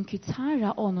olacaktı. Çünkü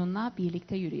Tanrı onunla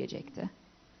birlikte yürüyecekti.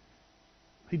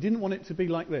 He didn't want it to be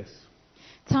like this.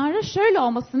 Tanrı şöyle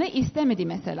olmasını istemedi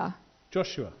mesela.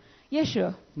 Joshua,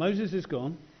 Yeşu, Moses is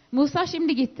gone. Musa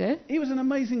şimdi gitti. He was an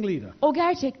amazing leader. O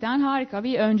gerçekten harika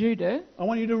bir öncüydü. I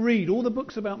want you to read all the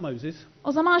books about Moses.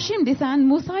 O zaman şimdi sen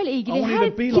Musa ile I ilgili want you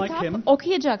her to be like kitap him.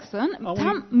 okuyacaksın. want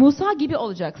Tam you- Musa gibi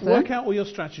olacaksın. Work out all your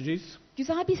strategies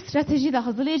Güzel bir strateji de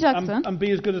hazırlayacaksın. and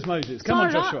be as good as Moses. Come on,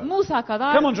 Sonra Joshua. Musa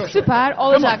kadar Come on, Joshua. süper Come on.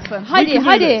 olacaksın. We Hadi can do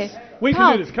hadi. this. We can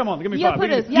Kalk. do this. Come on, give me five.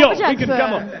 Yaparız, Yo, we yapacaksın. can,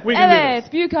 come on. We can do Evet,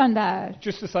 this. büyük önder.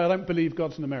 Just to say, I don't believe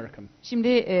God's an American.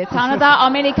 Şimdi Tanrı da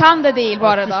Amerikan da değil bu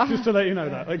arada. Just to let you know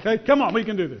that, okay? Come on, we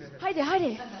can do this.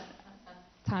 Hadi.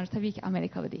 Tanrı tabii ki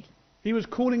Amerikalı değil. He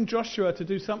was calling Joshua to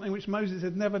do something which Moses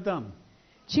had never done.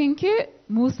 Çünkü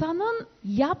Musa'nın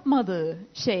yapmadığı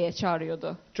şeye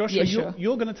çağırıyordu Joshua, Yeşu.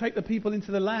 you're going to take the people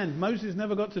into the land. Moses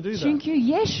never got to do that. Çünkü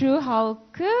Yeşu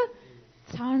halkı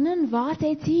Tanrı'nın vaat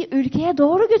ettiği ülkeye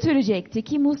doğru götürecekti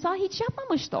ki Musa hiç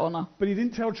yapmamıştı onu. But he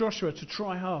didn't tell Joshua to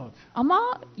try hard. Ama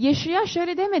Yeşu'ya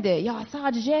şöyle demedi. Ya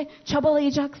sadece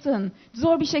çabalayacaksın,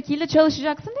 zor bir şekilde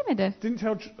çalışacaksın demedi. Didn't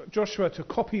tell Joshua to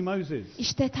copy Moses.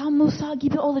 İşte tam Musa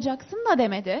gibi olacaksın da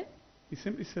demedi. He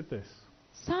simply said this.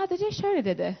 Sadece şöyle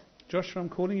dedi. Joshua, I'm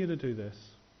calling you to do this,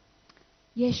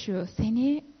 Yeşu,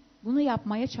 seni bunu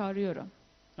yapmaya çağırıyorum.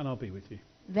 and I'll be with you.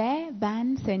 Ve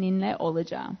ben seninle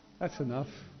olacağım. That's enough.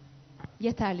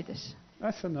 Yeterlidir.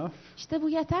 That's enough. İşte bu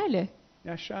yeterli.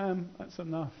 Yaşam, that's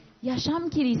enough. Yaşam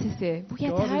kilisesi, bu God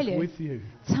is yeterli. with you.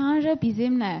 Tanrı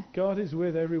bizimle. God is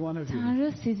with every one of you.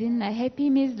 Tanrı sizinle,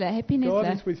 hepimizle, God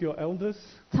hepinizle. is with your elders.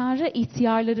 Tanrı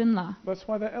ihtiyarlarınla. That's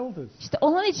why they're elders. İşte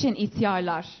onun için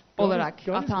ihtiyarlar olarak God is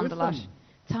with atandılar. them.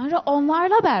 Tanrı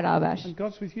onlarla beraber. And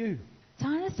God's with you.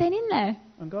 Tanrı seninle.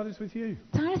 And God is with you.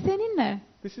 Tanrı seninle.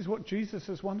 This is what Jesus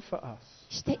has won for us.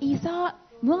 İşte İsa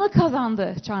bunu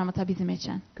kazandı çarmıhta bizim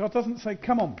için. God doesn't say,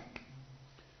 come on,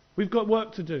 we've got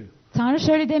work to do. Tanrı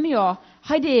şöyle demiyor.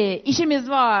 Hadi işimiz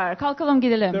var, kalkalım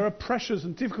gidelim. There are pressures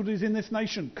and difficulties in this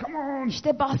nation. Come on.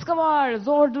 İşte baskı var,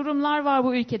 zor durumlar var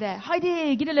bu ülkede.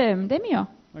 Hadi gidelim demiyor.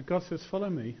 And God says,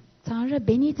 follow me. Tanrı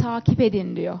beni takip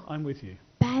edin diyor. I'm with you.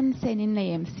 Ben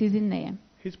seninleyim, sizinleyim.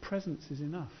 His presence is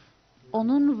enough.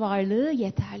 Onun varlığı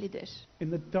yeterlidir. In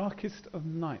the darkest of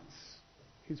nights,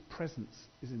 His presence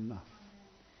is enough.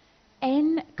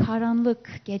 En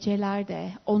karanlık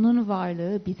gecelerde onun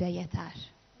varlığı bize yeter.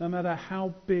 No matter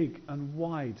how big and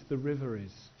wide the river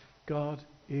is, God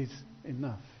is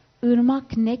enough.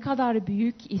 Irmak ne kadar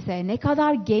büyük ise, ne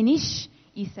kadar geniş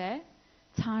ise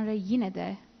Tanrı yine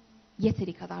de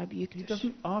yeteri kadar He büyüktür.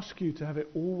 doesn't ask you to have it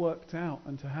all worked out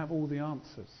and to have all the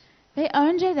answers. Ve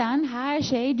önceden her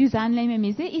şeyi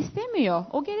düzenlememizi istemiyor.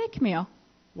 O gerekmiyor.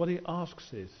 What He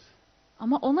asks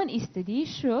Ama onun istediği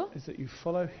şu, is that you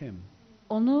follow Him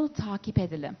onu takip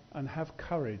edelim. and have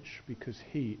courage because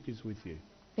He is with you.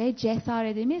 Ve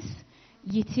cesaretimiz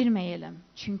yitirmeyelim.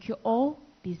 Çünkü o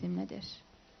bizimledir.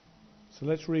 So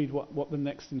let's read what the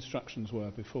next instructions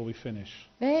were before we finish.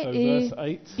 Ve So verse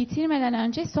 8. bitirmeden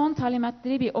önce son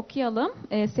talimatları bir okuyalım.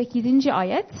 8.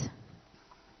 ayet.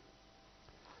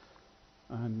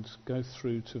 And go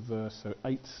through to verse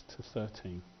 8 to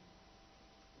 13.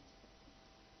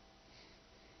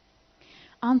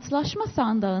 Antlaşma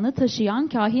sandığını taşıyan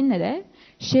kahinlere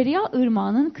Şeria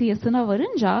ırmağının kıyısına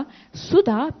varınca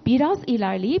suda biraz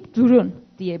ilerleyip durun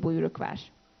diye buyruk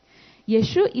ver.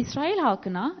 Yeşu İsrail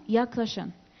halkına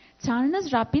yaklaşın.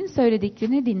 Tanrınız Rabbin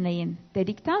söylediklerini dinleyin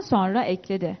dedikten sonra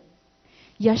ekledi.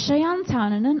 Yaşayan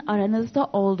Tanrı'nın aranızda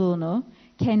olduğunu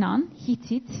Kenan,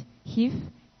 Hitit, Hiv,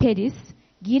 Periz,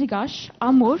 Girgaş,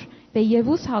 Amur ve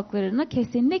Yevuz halklarını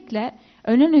kesinlikle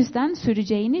önünüzden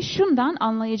süreceğini şundan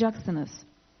anlayacaksınız.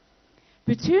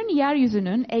 Bütün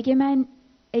yeryüzünün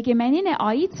egemenine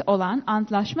ait olan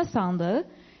antlaşma sandığı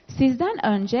sizden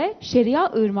önce Şeria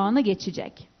ırmağına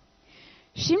geçecek.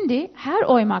 Şimdi her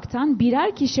oymaktan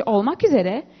birer kişi olmak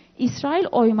üzere İsrail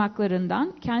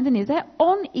oymaklarından kendinize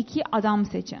 12 adam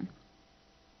seçin.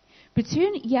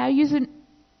 Bütün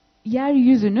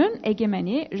yeryüzünün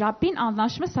egemeni Rabbin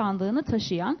antlaşma sandığını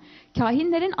taşıyan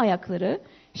kahinlerin ayakları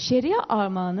Şeria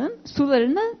armağanın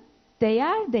sularını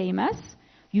değer değmez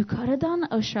yukarıdan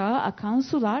aşağı akan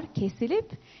sular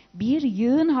kesilip bir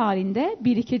yığın halinde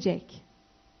birikecek.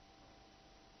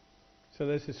 So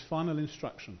there's this final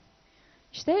instruction.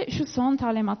 İşte şu son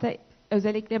talimata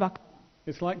özellikle bak.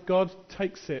 It's like God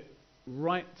takes it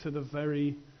right to the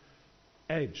very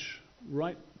edge,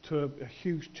 right to a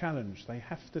huge challenge. They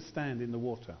have to stand in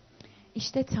the water.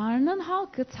 İşte Tanrı'nın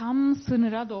halkı tam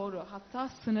sınıra doğru, hatta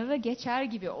sınırı geçer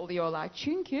gibi oluyorlar.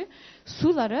 Çünkü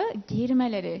sulara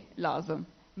girmeleri lazım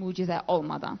mucize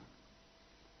olmadan.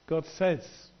 God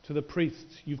says to the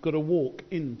priests, you've got to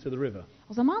walk into the river.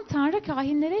 O zaman Tanrı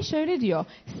kahinlere şöyle diyor,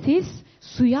 siz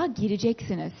suya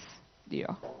gireceksiniz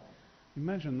diyor.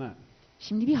 Imagine that.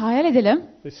 Şimdi bir hayal edelim.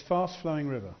 This fast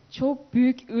flowing river. Çok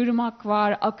büyük ırmak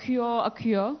var,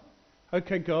 akıyor.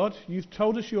 Okay, God, you've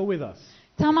told us you're with us.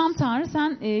 Tamam Tanrı,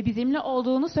 sen bizimle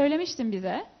olduğunu söylemiştin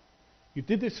bize. You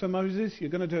did this for Moses,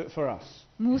 you're going to do it for us.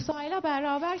 Musa ile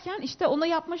beraberken işte onu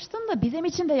yapmıştın da bizim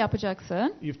için de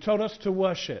yapacaksın. You've told us to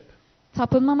worship.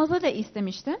 Tapınmamızı da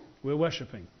istemiştin. We're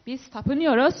worshipping. Biz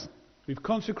tapınıyoruz. We've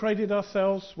consecrated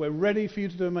ourselves. We're ready for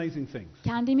you to do amazing things.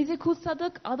 Kendimizi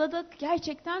kutsadık, adadık.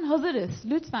 Gerçekten hazırız.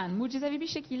 Lütfen mucizevi bir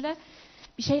şekilde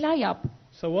bir şeyler yap.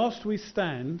 So whilst we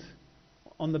stand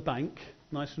on the bank,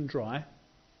 nice and dry,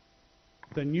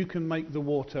 then you can make the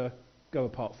water go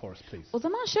apart for us, please. O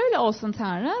zaman şöyle olsun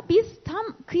Tanrı. Biz tam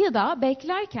kıyıda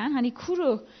beklerken, hani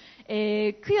kuru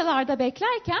kıyılarda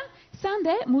beklerken sen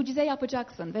de mucize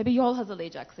yapacaksın ve bir yol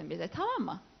hazırlayacaksın bize, tamam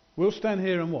mı? We'll stand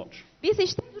here and watch. Biz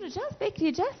işte duracağız,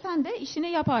 bekleyeceğiz. Sen de işini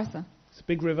yaparsın. It's a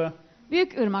big river.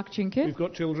 Büyük ırmak çünkü. We've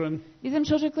got children. Bizim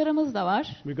çocuklarımız da var.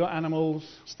 We've got animals.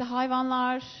 İşte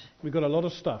hayvanlar. We've got a lot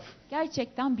of stuff.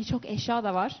 Gerçekten birçok eşya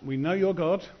da var. We know you're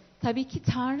God. Tabii ki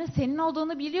Tanrı senin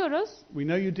olduğunu biliyoruz. We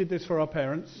know you did this for our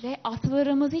parents. Ve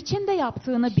atalarımız için de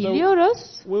yaptığını biliyoruz.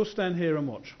 We'll stand here and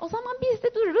watch. O zaman biz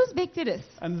de dururuz, bekleriz.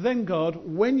 And then God,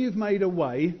 when you've made a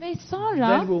way, Ve then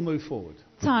sonra we'll move forward.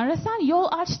 Tanrı sen yol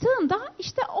açtığında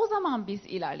işte o zaman biz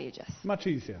ilerleyeceğiz. Much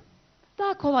easier.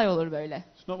 Daha kolay olur böyle.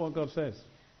 It's not what God says.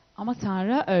 Ama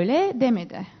Tanrı öyle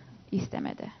demedi,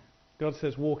 istemedi. God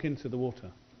says, walk into the water.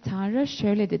 Tanrı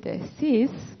şöyle dedi,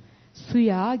 siz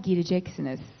suya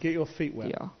gireceksiniz Get your feet wet.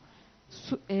 diyor.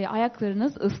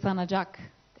 Ayaklarınız ıslanacak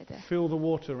dedi. Feel the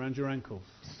water around your ankles.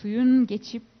 Suyun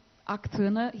geçip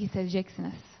aktığını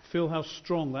hissedeceksiniz. Feel how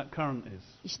strong that current is.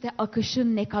 İşte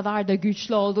akışın ne kadar da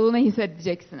güçlü olduğunu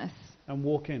hissedeceksiniz. And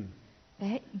walk in.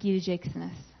 Ve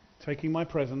gireceksiniz. Taking my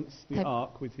presence, the Tabii.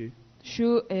 ark with you.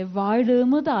 Şu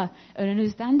varlığımı da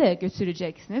önünüzden de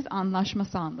götüreceksiniz. Antlaşma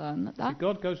sandığını da. See,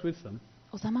 God goes with them.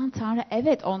 O zaman Tanrı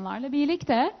evet onlarla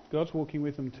birlikte. God's walking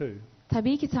with them too.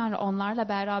 Tabii ki Tanrı onlarla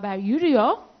beraber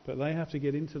yürüyor. But they have to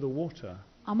get into the water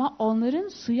Ama onların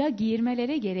suya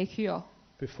girmeleri gerekiyor.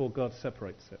 before God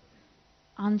separates it.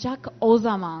 Ancak o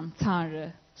zaman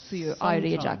Tanrı suyu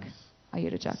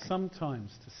ayıracak.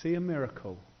 Sometimes to see a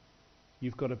miracle,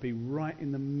 you've got to be right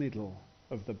in the middle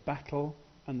of the battle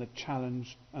and the challenge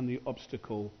and the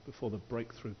obstacle before the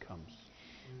breakthrough comes.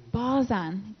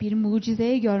 Bazen bir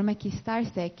mucizeyi görmek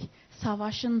istersek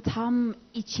savaşın tam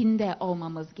içinde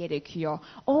olmamız gerekiyor.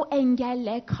 O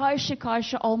engelle karşı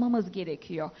karşı olmamız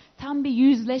gerekiyor. Tam bir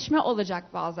yüzleşme olacak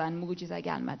bazen mucize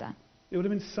gelmeden. It would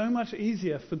have been so much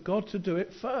easier for God to do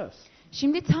it first.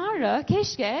 Şimdi Tanrı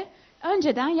keşke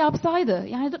önceden yapsaydı.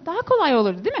 Yani daha kolay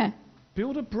olurdu değil mi?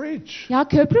 Build a bridge. Ya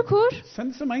köprü kur.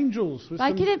 Send some angels with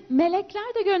Belki some, de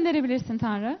melekler de gönderebilirsin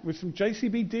Tanrı. with some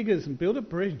JCB diggers and build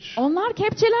a bridge. Onlar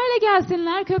kepçelerle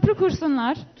gelsinler, köprü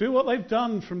kursunlar. Do what they've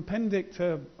done from Pendik to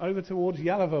over towards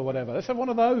Yalova, whatever. Let's have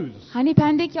one of those. Hani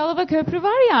Pendik Yalova köprü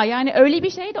var ya, yani öyle bir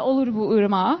şey de olur bu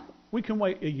ırmağa. We can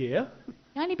wait a year.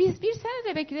 Yani biz bir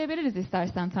sene de bekleyebiliriz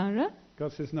istersen Tanrı. God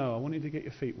says, no, I want you to get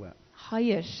your feet wet.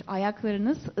 Hayır,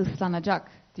 ayaklarınız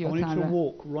ıslanacak I diyor want you to Tanrı.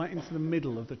 walk right into the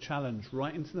middle of the challenge,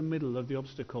 right into the middle of the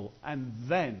obstacle, and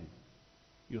then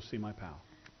you'll see my power.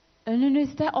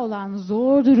 Önünüzde olan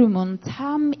zor durumun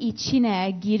tam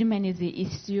içine girmenizi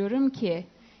istiyorum ki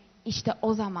işte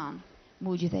o zaman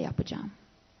mucize yapacağım.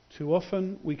 Too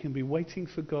often we can be waiting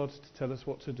for God to tell us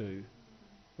what to do,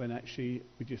 when actually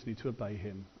we just need to obey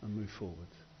Him and move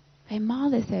forward. Ve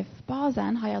maalesef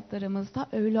bazen hayatlarımızda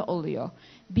öyle oluyor.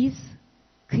 Biz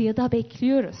kıyıda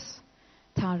bekliyoruz.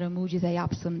 Tanrı mucize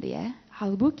yapsın diye.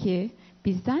 Halbuki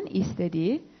bizden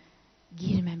istediği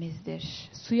girmemizdir.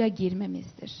 Suya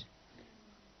girmemizdir.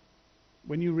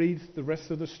 When you read the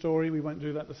rest of the story, we won't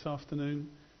do that this afternoon,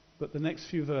 but the next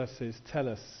few verses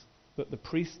tell us that the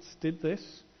priests did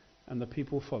this and the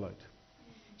people followed.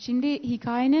 Şimdi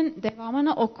hikayenin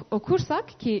devamını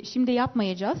okursak, ki şimdi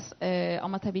yapmayacağız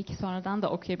ama tabii ki sonradan da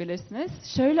okuyabilirsiniz.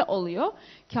 Şöyle oluyor,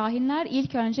 kahinler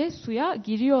ilk önce suya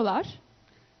giriyorlar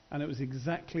And it was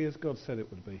exactly as God said it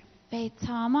would be. ve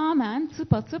tamamen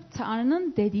tıpatıp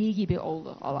Tanrı'nın dediği gibi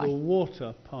oldu olay. The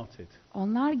water parted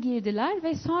Onlar girdiler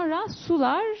ve sonra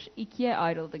sular ikiye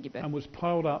ayrıldı gibi. and was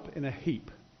piled up in a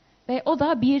heap. Ve o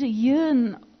da bir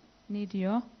yığın, ne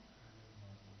diyor?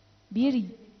 Bir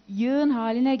yığın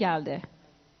haline geldi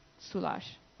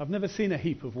sular. I've never seen a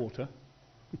heap of water.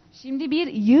 Şimdi bir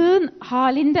yığın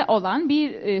halinde olan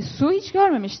bir su hiç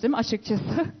görmemiştim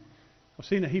açıkçası. I've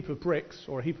seen a heap of bricks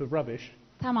or a heap of rubbish.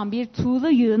 Tamam, bir tuğla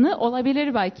yığını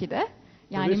olabilir belki de.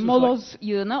 Yani this is moloz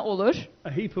yığını olur.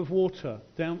 A heap of water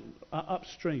down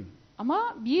upstream.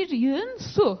 Ama bir yığın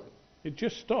su. It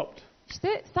just stopped.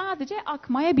 İşte sadece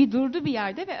akmaya bir durdu bir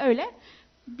yerde ve öyle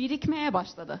birikmeye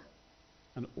başladı.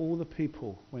 And all the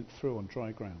people went through on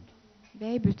dry ground.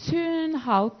 Ve bütün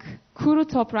halk kuru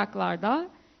topraklarda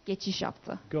geçiş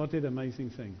yaptı. God did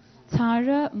amazing things.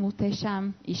 Tanrı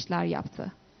muhteşem işler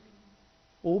yaptı.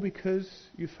 All because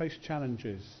you face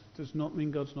challenges does not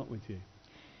mean God's not with you.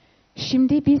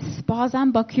 Şimdi biz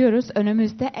bazen bakıyoruz,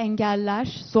 önümüzde engeller,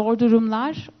 zor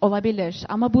durumlar olabilir.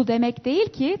 Ama bu demek değil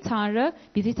ki Tanrı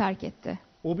bizi terk etti.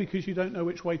 Or because you don't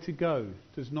know which way to go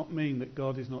does not mean that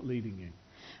God is not leading you.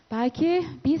 Belki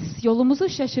biz yolumuzu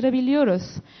şaşırabiliyoruz.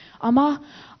 Ama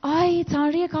ay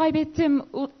Tanrı'yı kaybettim,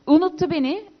 unuttu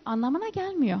beni anlamına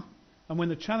gelmiyor. And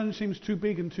when the challenge seems too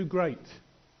big and too great,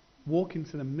 walk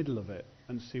into the middle of it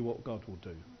and see what God will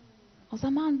do. O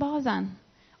zaman bazen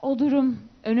o durum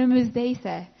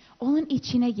önümüzdeyse onun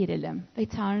içine girelim ve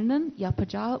Tanrı'nın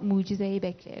yapacağı mucizeyi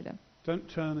bekleyelim. Don't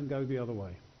turn and go the other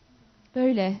way.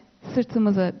 Böyle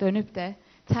sırtımızı dönüp de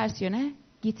ters yöne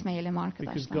gitmeyelim Because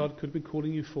arkadaşlar. God could be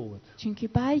calling you forward. Çünkü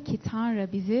belki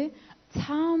Tanrı bizi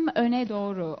tam öne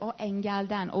doğru, o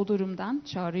engelden, o durumdan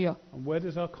çağırıyor. And where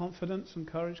does our confidence and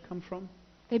courage come from?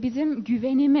 Ve bizim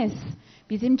güvenimiz,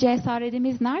 bizim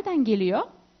cesaretimiz nereden geliyor?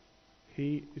 He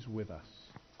is with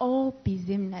us. O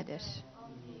bizimledir.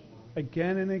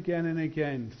 Again and again and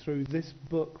again, through this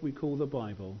book we call the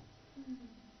Bible,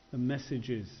 the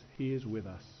message is, He is with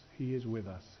us, He is with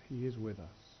us, He is with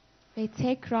us. Ve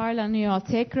tekrarlanıyor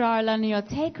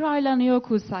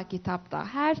kutsal kitapta.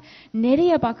 Her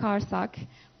nereye bakarsak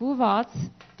bu vaat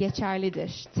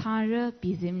geçerlidir. Tanrı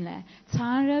bizimle,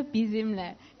 Tanrı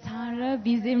bizimle, Tanrı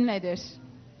bizimledir.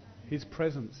 His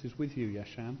presence is with you,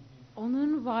 Yaşam.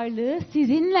 Onun varlığı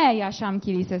sizinle, Yaşam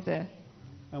Kilisesi.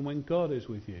 And when God is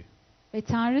with you, Ve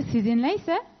Tanrı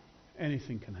sizinleyse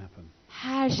anything can happen.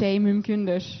 her şey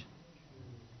mümkündür.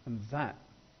 And that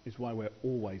is why we're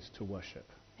always to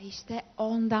worship. Ve işte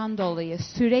ondan dolayı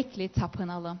sürekli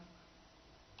tapınalım.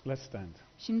 Let's stand.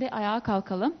 Şimdi ayağa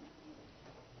kalkalım.